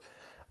 whatever.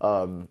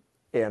 And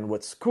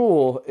what's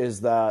cool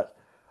is that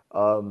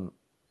 13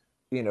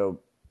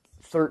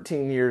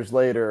 years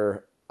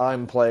later,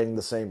 I'm playing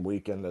the same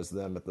weekend as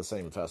them at the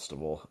same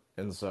festival.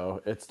 And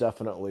so it's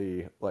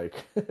definitely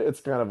it's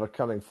kind of a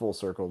coming full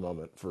circle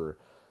moment for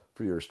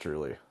yours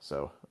truly.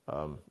 So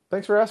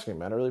thanks for asking,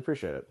 man. I really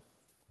appreciate it.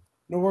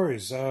 No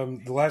worries.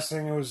 The last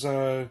thing was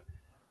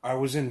I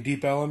was in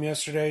Deep Ellum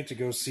yesterday to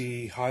go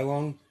see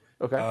Hailong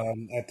Okay.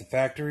 at the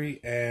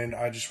factory, and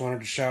I just wanted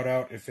to shout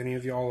out if any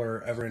of y'all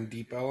are ever in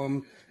Deep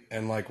Ellum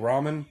and like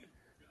ramen,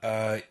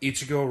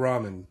 Ichigo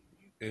Ramen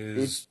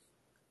It,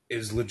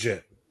 is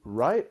legit.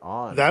 right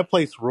on. That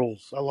place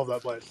rules. I love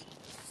that place.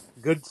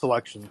 Good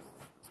selection.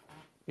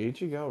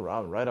 Ichigo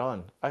ramen, right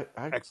on.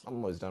 Excellent.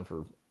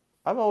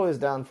 I'm always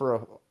down for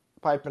a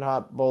piping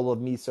hot bowl of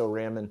miso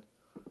ramen.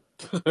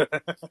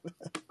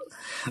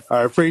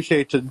 I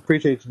appreciate you,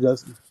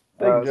 Justin.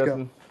 Thank you, Let's go.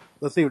 Justin.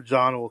 Let's see what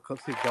John will.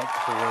 Let's see if John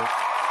will work.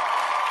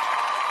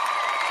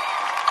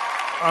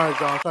 All right,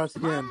 John. Try this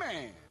My again.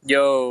 man.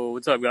 Yo,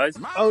 what's up, guys?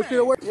 My Oh, shit! It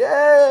man. worked. Nice,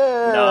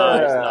 Yeah.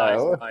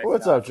 nice, nice,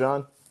 What's up, nice.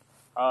 John?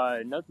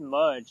 Nothing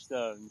much.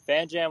 The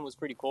fan jam was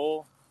pretty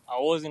cool. I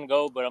was gonna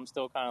go, but I'm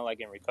still kind of like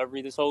in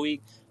recovery this whole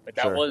week. But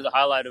that Sure. was the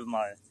highlight of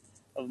my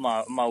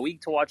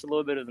week to watch a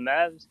little bit of the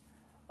Mavs.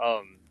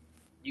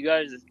 You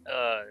guys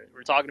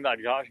were talking about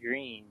Josh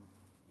Green.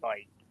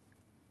 Like,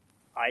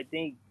 I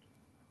think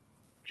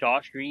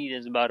Josh Green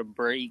is about to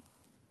break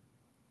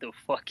the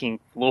fucking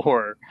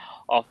floor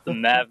off the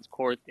Mavs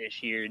court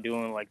this year,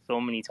 doing like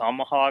so many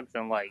tomahawks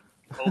and like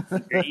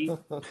open threes.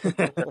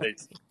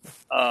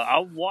 I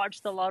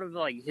watched a lot of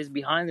like his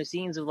behind the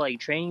scenes of like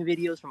training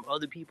videos from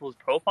other people's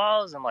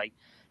profiles, and like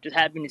just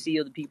happened to see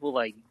other people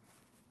like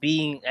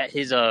being at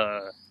his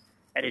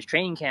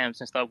training camps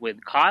and stuff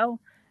with Kyle,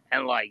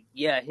 and like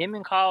yeah, him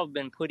and Kyle have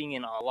been putting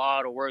in a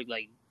lot of work.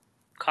 Like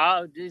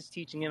Kyle is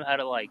teaching him how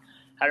to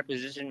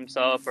position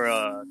himself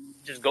or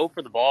just go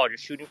for the ball,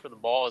 just shooting for the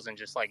balls, and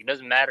just like it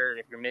doesn't matter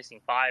if you're missing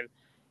 5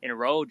 in a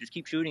row, just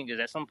keep shooting because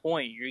at some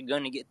point you're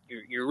gonna get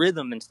your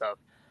rhythm and stuff.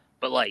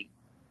 But like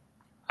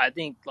I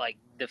think like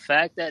the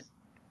fact that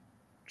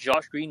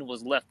Josh Green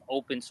was left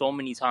open so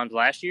many times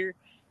last year,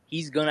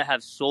 he's gonna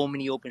have so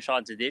many open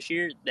shots this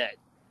year that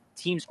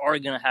teams are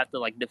gonna have to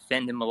like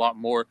defend him a lot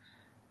more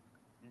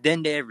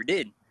than they ever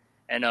did.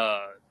 And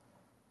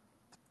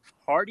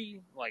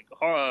Hardy,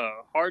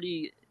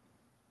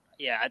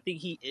 yeah, I think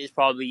he is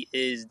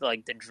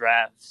like the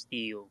draft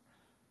steal,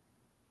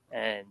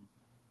 and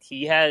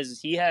he's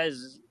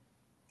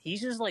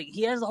just like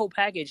he has the whole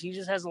package. He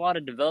just has a lot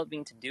of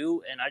developing to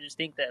do, and I just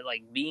think that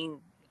like being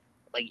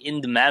like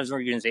in the Mavs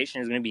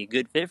organization is going to be a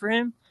good fit for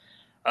him.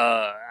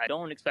 I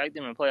don't expect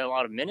him to play a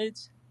lot of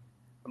minutes,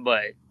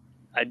 but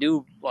I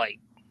do like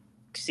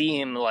see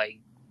him like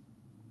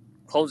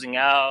closing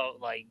out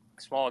like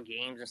small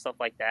games and stuff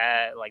like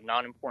that, like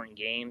non-important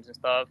games and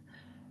stuff.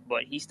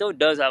 But he still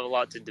does have a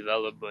lot to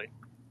develop. But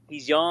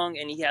he's young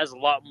and he has a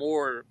lot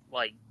more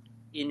like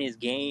in his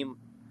game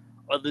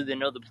other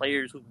than other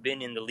players who've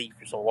been in the league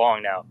for so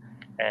long now.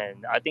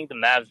 And I think the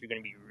Mavs are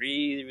going to be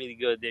really, really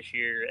good this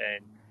year.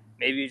 And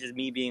maybe it's just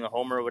me being a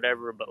homer or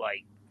whatever, but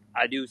like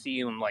I do see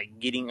him like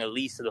getting at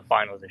least to the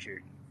finals this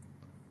year.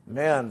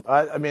 Man,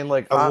 I mean,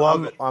 like I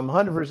love it. I'm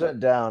 100%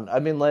 down. I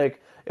mean,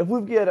 like if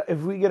we get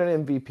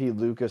an MVP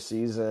Luka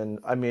season,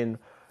 I mean,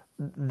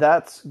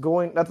 that's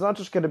not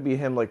just going to be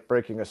him like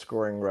breaking a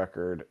scoring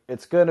record.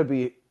 It's going to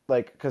be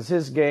like because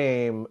his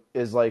game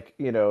is like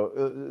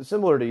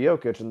similar to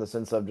Jokic in the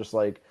sense of just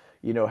like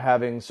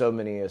having so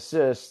many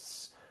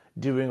assists,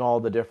 doing all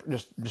the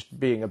different, just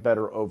being a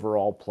better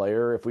overall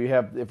player. If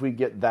we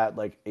get that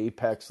like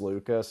apex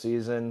Luka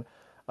season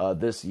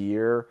this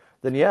year,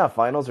 then yeah,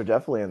 finals are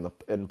definitely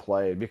in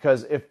play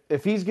because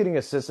if he's getting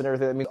assists and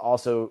everything, I mean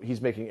also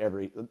he's making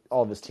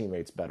all of his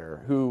teammates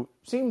better who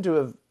seem to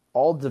have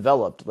all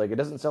developed. Like it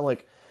doesn't sound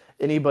like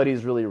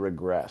anybody's really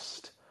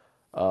regressed.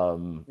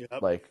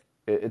 Yep. Like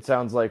it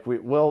sounds like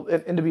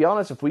and to be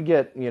honest, if we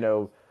get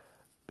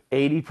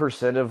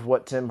 80% of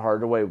what Tim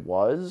Hardaway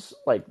was,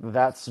 like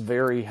that's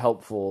very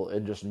helpful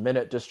in just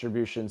minute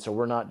distribution. So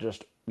we're not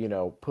just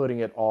putting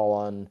it all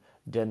on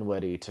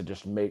Dinwiddie to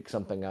just make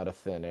something out of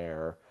thin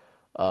air.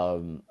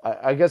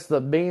 I guess the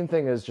main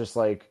thing is just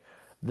like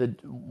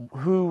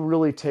who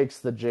really takes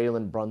the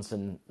Jalen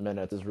Brunson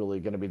minutes is really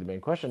going to be the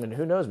main question, and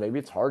who knows? Maybe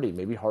it's Hardy.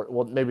 Maybe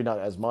not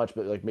as much,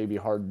 but like maybe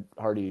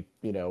Hardy,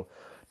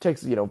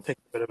 takes Take a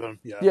bit of him.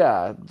 Yeah.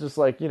 yeah, just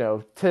like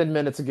 10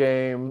 minutes a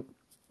game,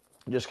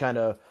 just kind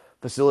of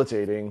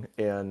facilitating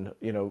and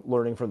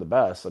learning from the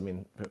best. I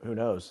mean, who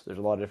knows? There's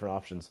a lot of different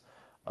options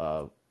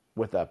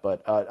with that,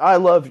 but I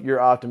love your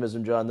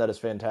optimism, John. That is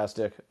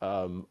fantastic.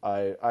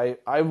 I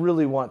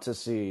really want to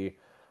see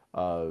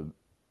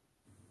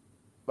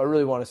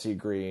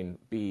Green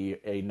be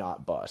a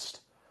not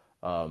bust,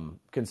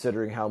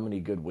 considering how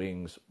many good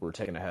wings were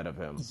taken ahead of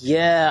him.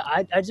 Yeah,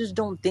 I just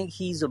don't think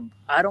he's a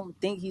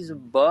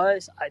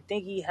bust. I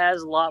think he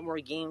has a lot more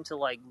game to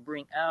like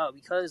bring out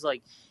because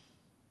like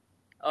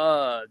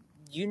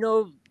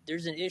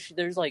there's an issue.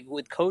 There's like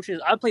with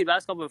coaches. I played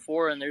basketball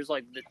before, and there's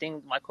like the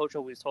thing my coach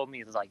always told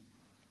me is like,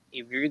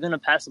 if you're gonna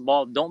pass the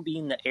ball, don't be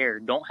in the air.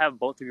 Don't have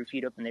both of your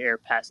feet up in the air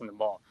passing the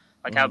ball.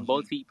 Like have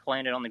both feet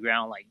planted on the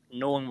ground, like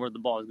knowing where the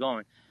ball is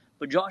going.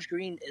 But Josh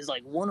Green is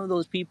like one of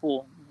those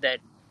people that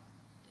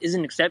is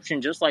an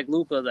exception, just like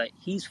Luka. That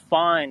he's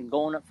fine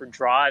going up for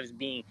drives,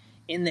 being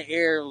in the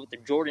air with the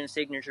Jordan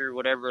signature or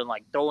whatever, and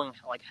like throwing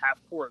like half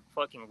court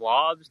fucking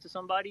lobs to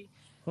somebody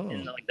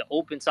in like the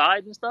open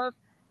side and stuff.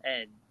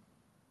 And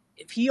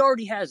if he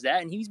already has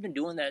that, and he's been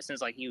doing that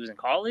since like he was in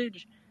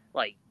college,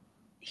 like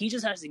he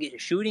just has to get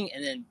his shooting,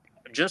 and then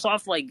just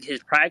off like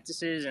his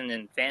practices and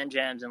then fan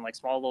jams and like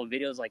small little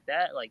videos like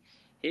that, like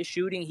his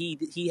shooting,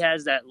 he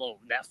has that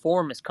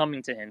form is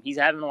coming to him. He's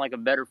having like a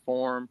better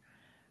form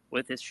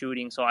with his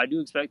shooting, so I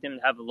do expect him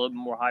to have a little bit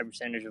more high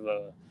percentage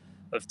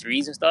of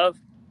threes and stuff,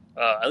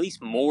 at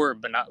least more,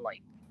 but not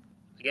like.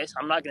 I guess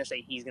I'm not gonna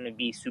say he's gonna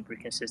be super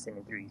consistent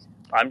in threes.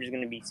 I'm just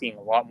gonna be seeing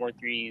a lot more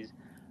threes,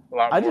 a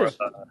lot more.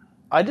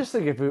 I just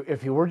think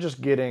if he were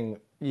just getting,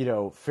 you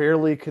know,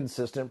 fairly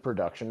consistent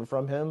production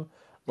from him,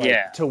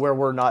 like to where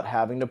we're not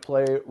having to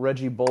play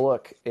Reggie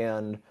Bullock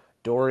and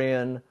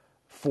Dorian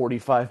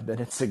 45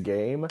 minutes a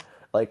game,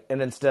 like,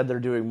 and instead they're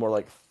doing more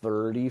like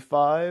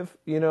 35,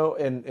 you know,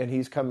 and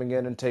he's coming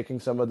in and taking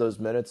some of those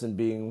minutes and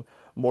being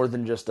more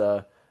than just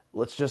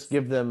let's just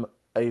give them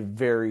a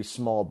very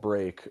small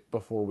break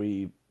before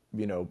we,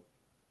 you know,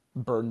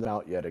 burn them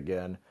out yet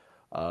again.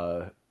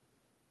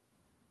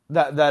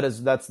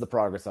 That's the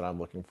progress that I'm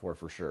looking for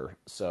sure.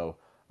 So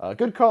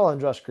good call on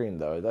Josh Green,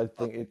 though. I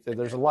think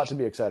there's a lot to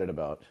be excited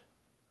about.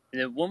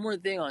 And then one more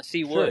thing on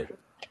C Sure. Wood.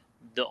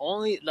 The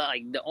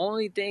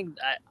only thing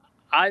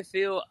I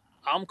feel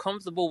I'm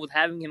comfortable with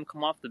having him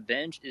come off the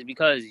bench is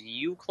because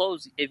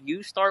if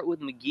you start with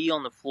McGee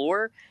on the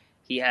floor,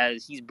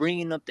 he's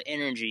bringing up the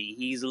energy.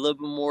 He's a little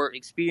bit more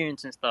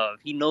experienced and stuff.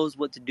 He knows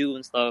what to do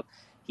and stuff.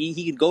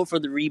 He could go for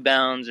the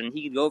rebounds and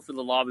he could go for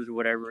the lobbies or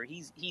whatever.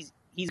 He's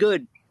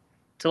good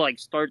to like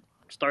start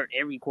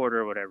every quarter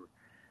or whatever.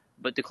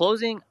 But the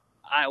closing,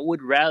 I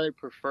would rather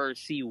prefer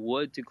C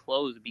Wood to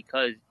close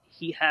because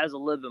he has a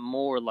little bit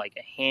more like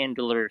a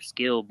handler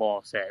skill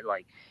ball set.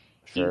 Like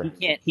Sure.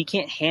 he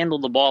can't handle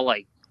the ball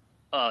like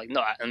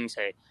no, let me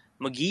say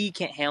McGee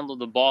can't handle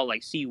the ball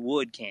like C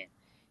Wood can.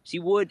 C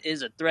Wood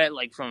is a threat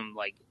like from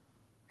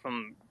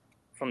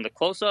the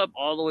close up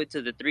all the way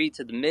to the three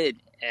to the mid,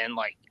 and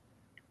like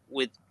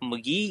with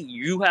McGee,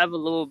 you have a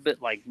little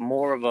bit like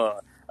more of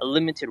a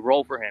limited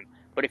role for him.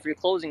 But if you're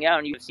closing out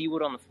and you have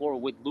Seawood on the floor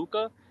with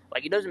Luka,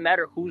 like it doesn't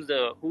matter who's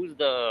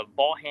the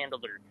ball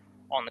handler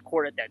on the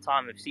court at that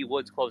time. If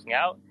Seawood's closing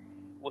out,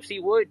 well,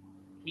 Seawood,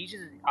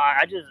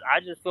 I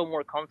just feel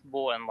more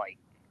comfortable, and like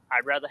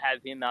I'd rather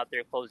have him out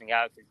there closing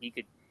out because he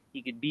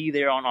could be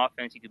there on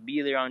offense, he could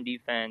be there on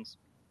defense.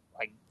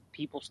 Like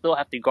people still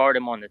have to guard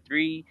him on the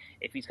three.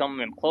 If he's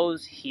coming in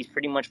close, he's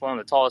pretty much one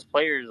of the tallest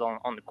players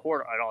on the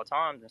court at all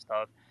times and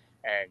stuff.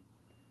 And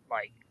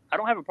like I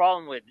don't have a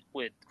problem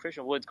with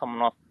Christian Woods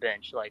coming off the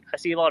bench. Like I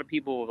see a lot of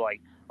people like,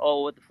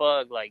 oh, what the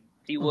fuck? Like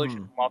C Wood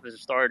should come off as a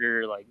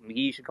starter. Like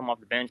McGee should come off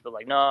the bench. But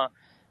like nah,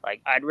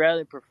 like I'd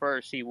rather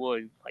prefer C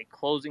Wood like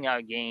closing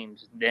out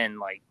games than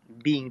like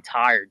being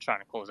tired trying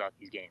to close out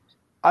these games.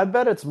 I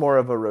bet it's more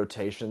of a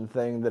rotation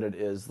thing than it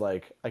is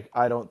like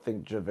I don't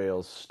think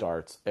JaVale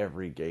starts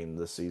every game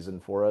this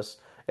season for us.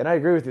 And I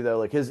agree with you though,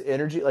 like his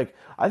energy, like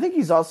I think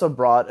he's also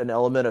brought an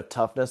element of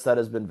toughness that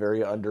has been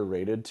very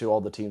underrated to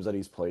all the teams that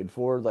he's played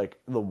for, like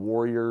the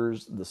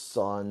Warriors, the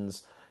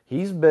Suns.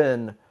 He's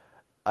been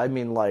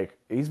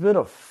he's been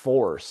a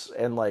force,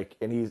 and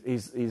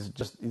he's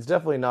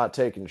definitely not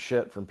taking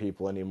shit from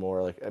people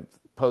anymore. Like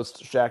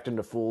post Shaq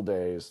into Fool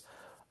days,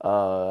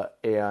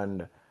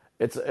 and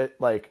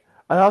like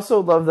I also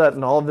love that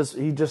in all of this,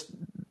 he just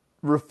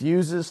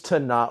refuses to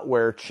not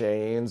wear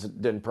chains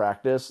in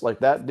practice. Like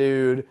that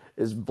dude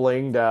is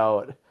blinged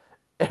out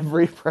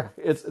every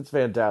practice. It's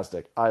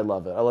fantastic. I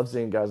love it. I love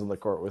seeing guys on the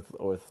court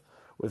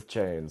with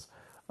chains.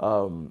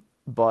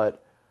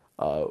 But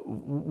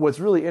what's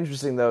really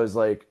interesting though is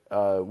like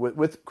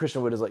with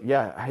Christian Wood is like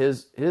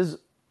his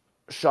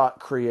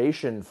shot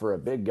creation for a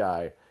big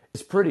guy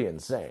is pretty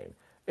insane.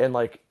 And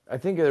like I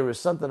think there was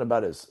something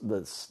about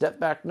the step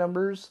back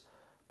numbers,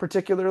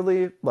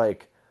 particularly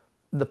like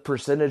the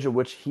percentage of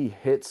which he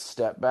hits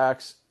step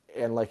backs,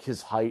 and like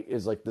his height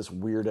is like this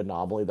weird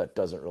anomaly that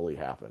doesn't really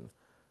happen.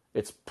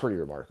 It's pretty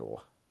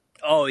remarkable.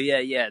 Oh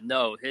yeah,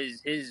 no,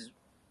 his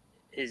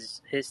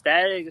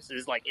status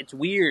is like it's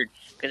weird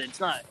because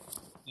it's not.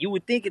 You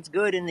would think it's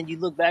good, and then you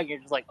look back and you're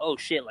just like, oh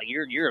shit, like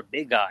you're a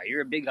big guy.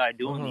 You're a big guy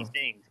doing these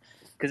things.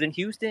 Because in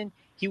Houston,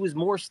 he was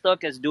more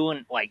stuck as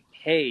doing like,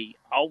 hey,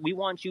 we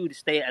want you to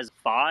stay as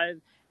 5.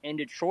 In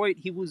Detroit,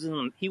 he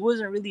wasn't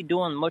really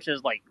doing much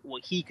as like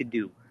what he could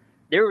do.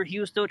 He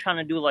was still trying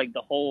to do like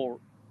the whole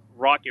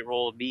rocket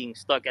role of being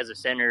stuck as a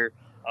center.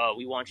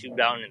 We want you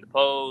down in the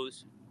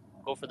post,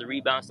 go for the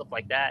rebound, stuff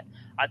like that.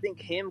 I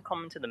think him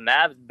coming to the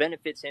Mavs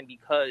benefits him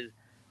because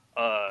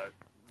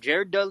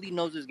Jared Dudley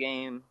knows his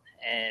game,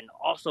 and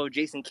also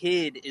Jason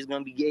Kidd is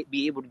going to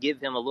be able to give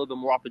him a little bit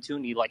more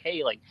opportunity. Like,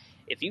 hey, like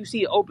if you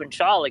see an open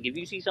shot, like if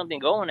you see something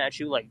going at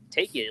you, like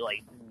take it,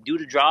 like do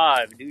the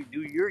drive,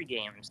 do your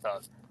game and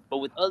stuff. But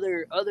with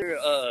other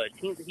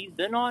teams that he's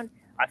been on,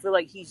 I feel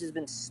like he's just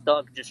been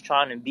stuck just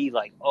trying to be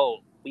like, oh,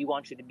 we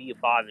want you to be a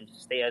 5 and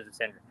just stay as a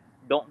center.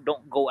 Don't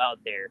go out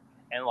there.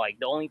 And like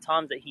the only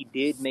times that he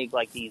did make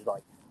like these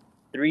like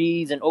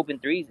threes and open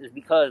threes is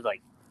because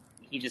like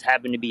he just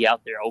happened to be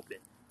out there open.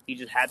 He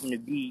just happened to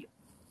be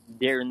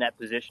there in that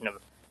position of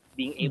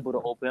being able to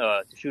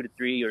to shoot a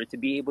three or to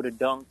be able to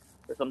dunk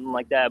or something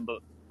like that. But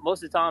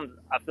most of the times,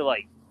 I feel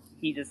like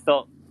he just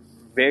felt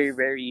very,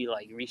 very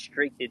like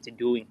restricted to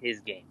doing his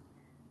game.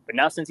 But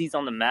now since he's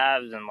on the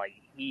Mavs and like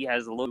he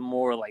has a little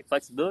more like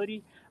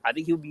flexibility, I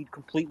think he'll be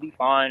completely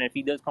fine if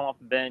he does come off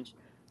the bench.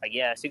 Like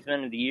yeah, 6th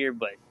man of the year,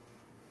 but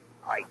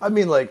like I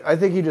mean, like, I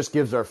think he just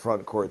gives our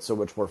front court so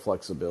much more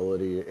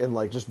flexibility and,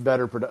 like, just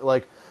better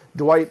like,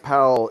 Dwight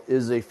Powell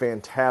is a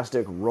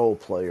fantastic role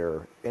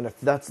player, and if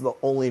that's the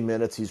only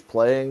minutes he's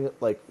playing,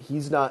 like,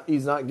 he's not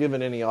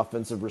given any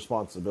offensive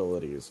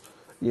responsibilities.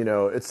 You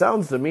know, it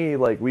sounds to me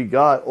like we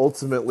got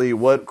ultimately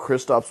what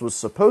Kristaps was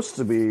supposed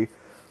to be,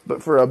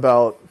 but for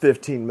about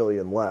 15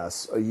 million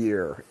less a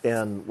year,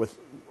 and with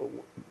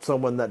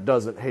someone that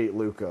doesn't hate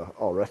Luca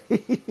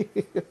already.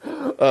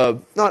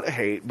 Not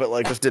hate, but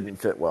like just didn't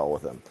fit well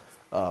with him.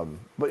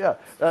 But yeah,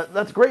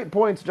 that's great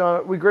points,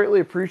 John. We greatly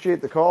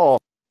appreciate the call.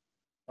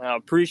 I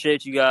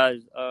appreciate you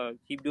guys.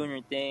 Keep doing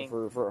your thing.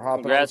 For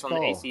hopping Congrats on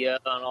on the this call. ACL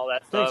and all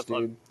that Thanks, stuff.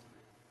 dude.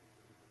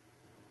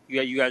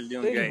 You guys are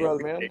doing Thank great. you,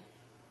 brother, man.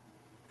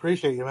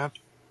 Appreciate you, man.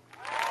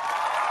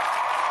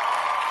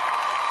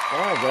 All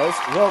right, guys.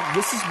 Well,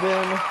 this has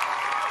been.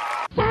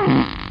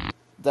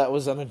 That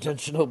was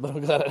unintentional, but I'm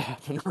glad it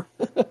happened.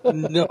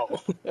 No.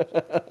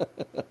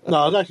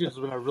 No, it's actually just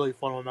been a really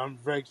fun one. I'm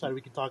very excited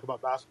we can talk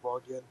about basketball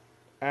again.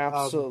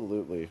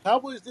 Absolutely.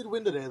 Cowboys did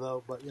win today,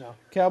 though, but, you know.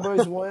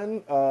 Cowboys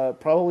win,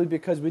 probably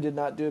because we did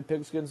not do a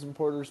Pigskins and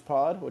Porters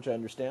pod, which I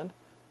understand.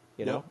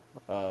 You know,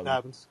 it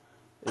happens.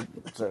 It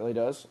certainly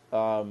does.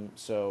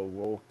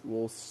 So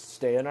we'll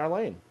stay in our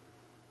lane.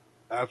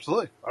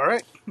 Absolutely. All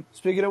right.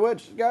 Speaking of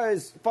which,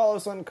 guys, follow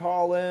us on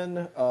Call-In.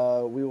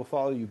 We will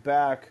follow you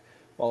back.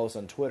 Follow us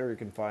on Twitter. You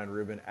can find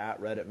Ruben at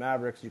Reddit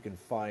Mavericks. You can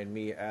find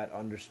me at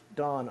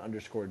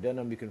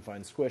Don_Denim. You can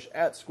find Squish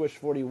at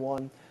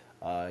Squish41.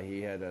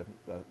 He had a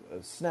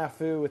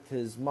snafu with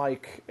his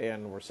mic,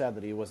 and we're sad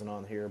that he wasn't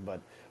on here, but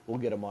we'll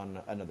get him on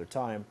another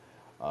time.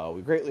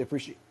 We greatly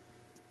appreciate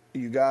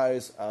you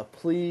guys.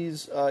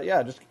 Please,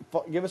 just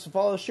give us a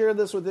follow. Share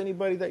this with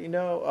anybody that you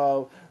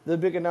know. The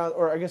big announcement,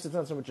 or I guess it's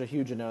not so much a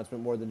huge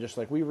announcement, more than just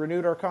like we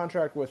renewed our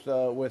contract with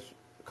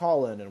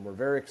Call-In, and we're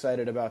very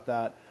excited about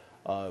that.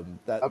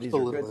 These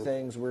are good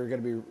things. We're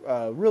going to be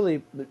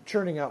really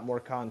churning out more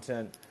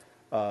content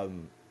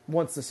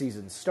once the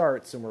season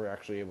starts, and we're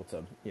actually able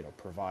to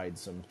provide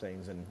some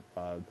things. And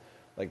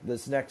like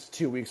this next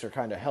 2 weeks are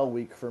kind of hell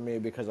week for me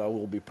because I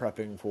will be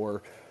prepping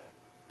for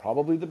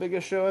probably the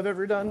biggest show I've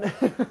ever done.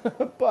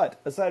 But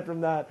aside from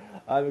that,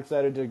 I'm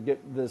excited to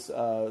get this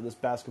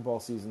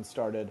basketball season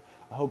started.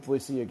 I'll hopefully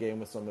see a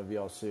game with some of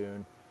y'all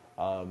soon,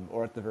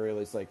 or at the very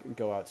least, like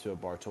go out to a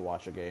bar to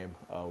watch a game.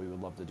 We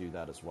would love to do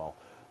that as well.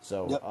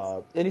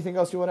 So, anything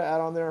else you want to add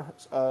on there,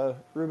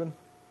 Ruben?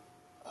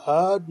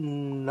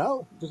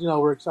 No. Just,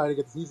 we're excited to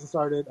get the season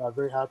started.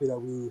 Very happy that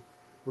we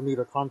renewed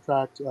our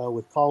contract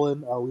with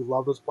Call-In. We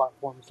love this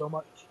platform so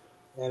much,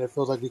 and it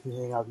feels like we can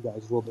hang out with you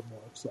guys a little bit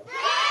more. So.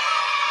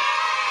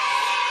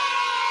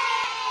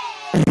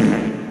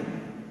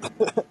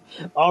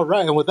 All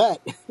right, and with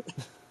that,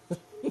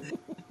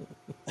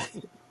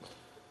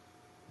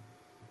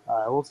 all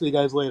right, we'll see you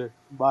guys later.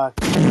 Bye.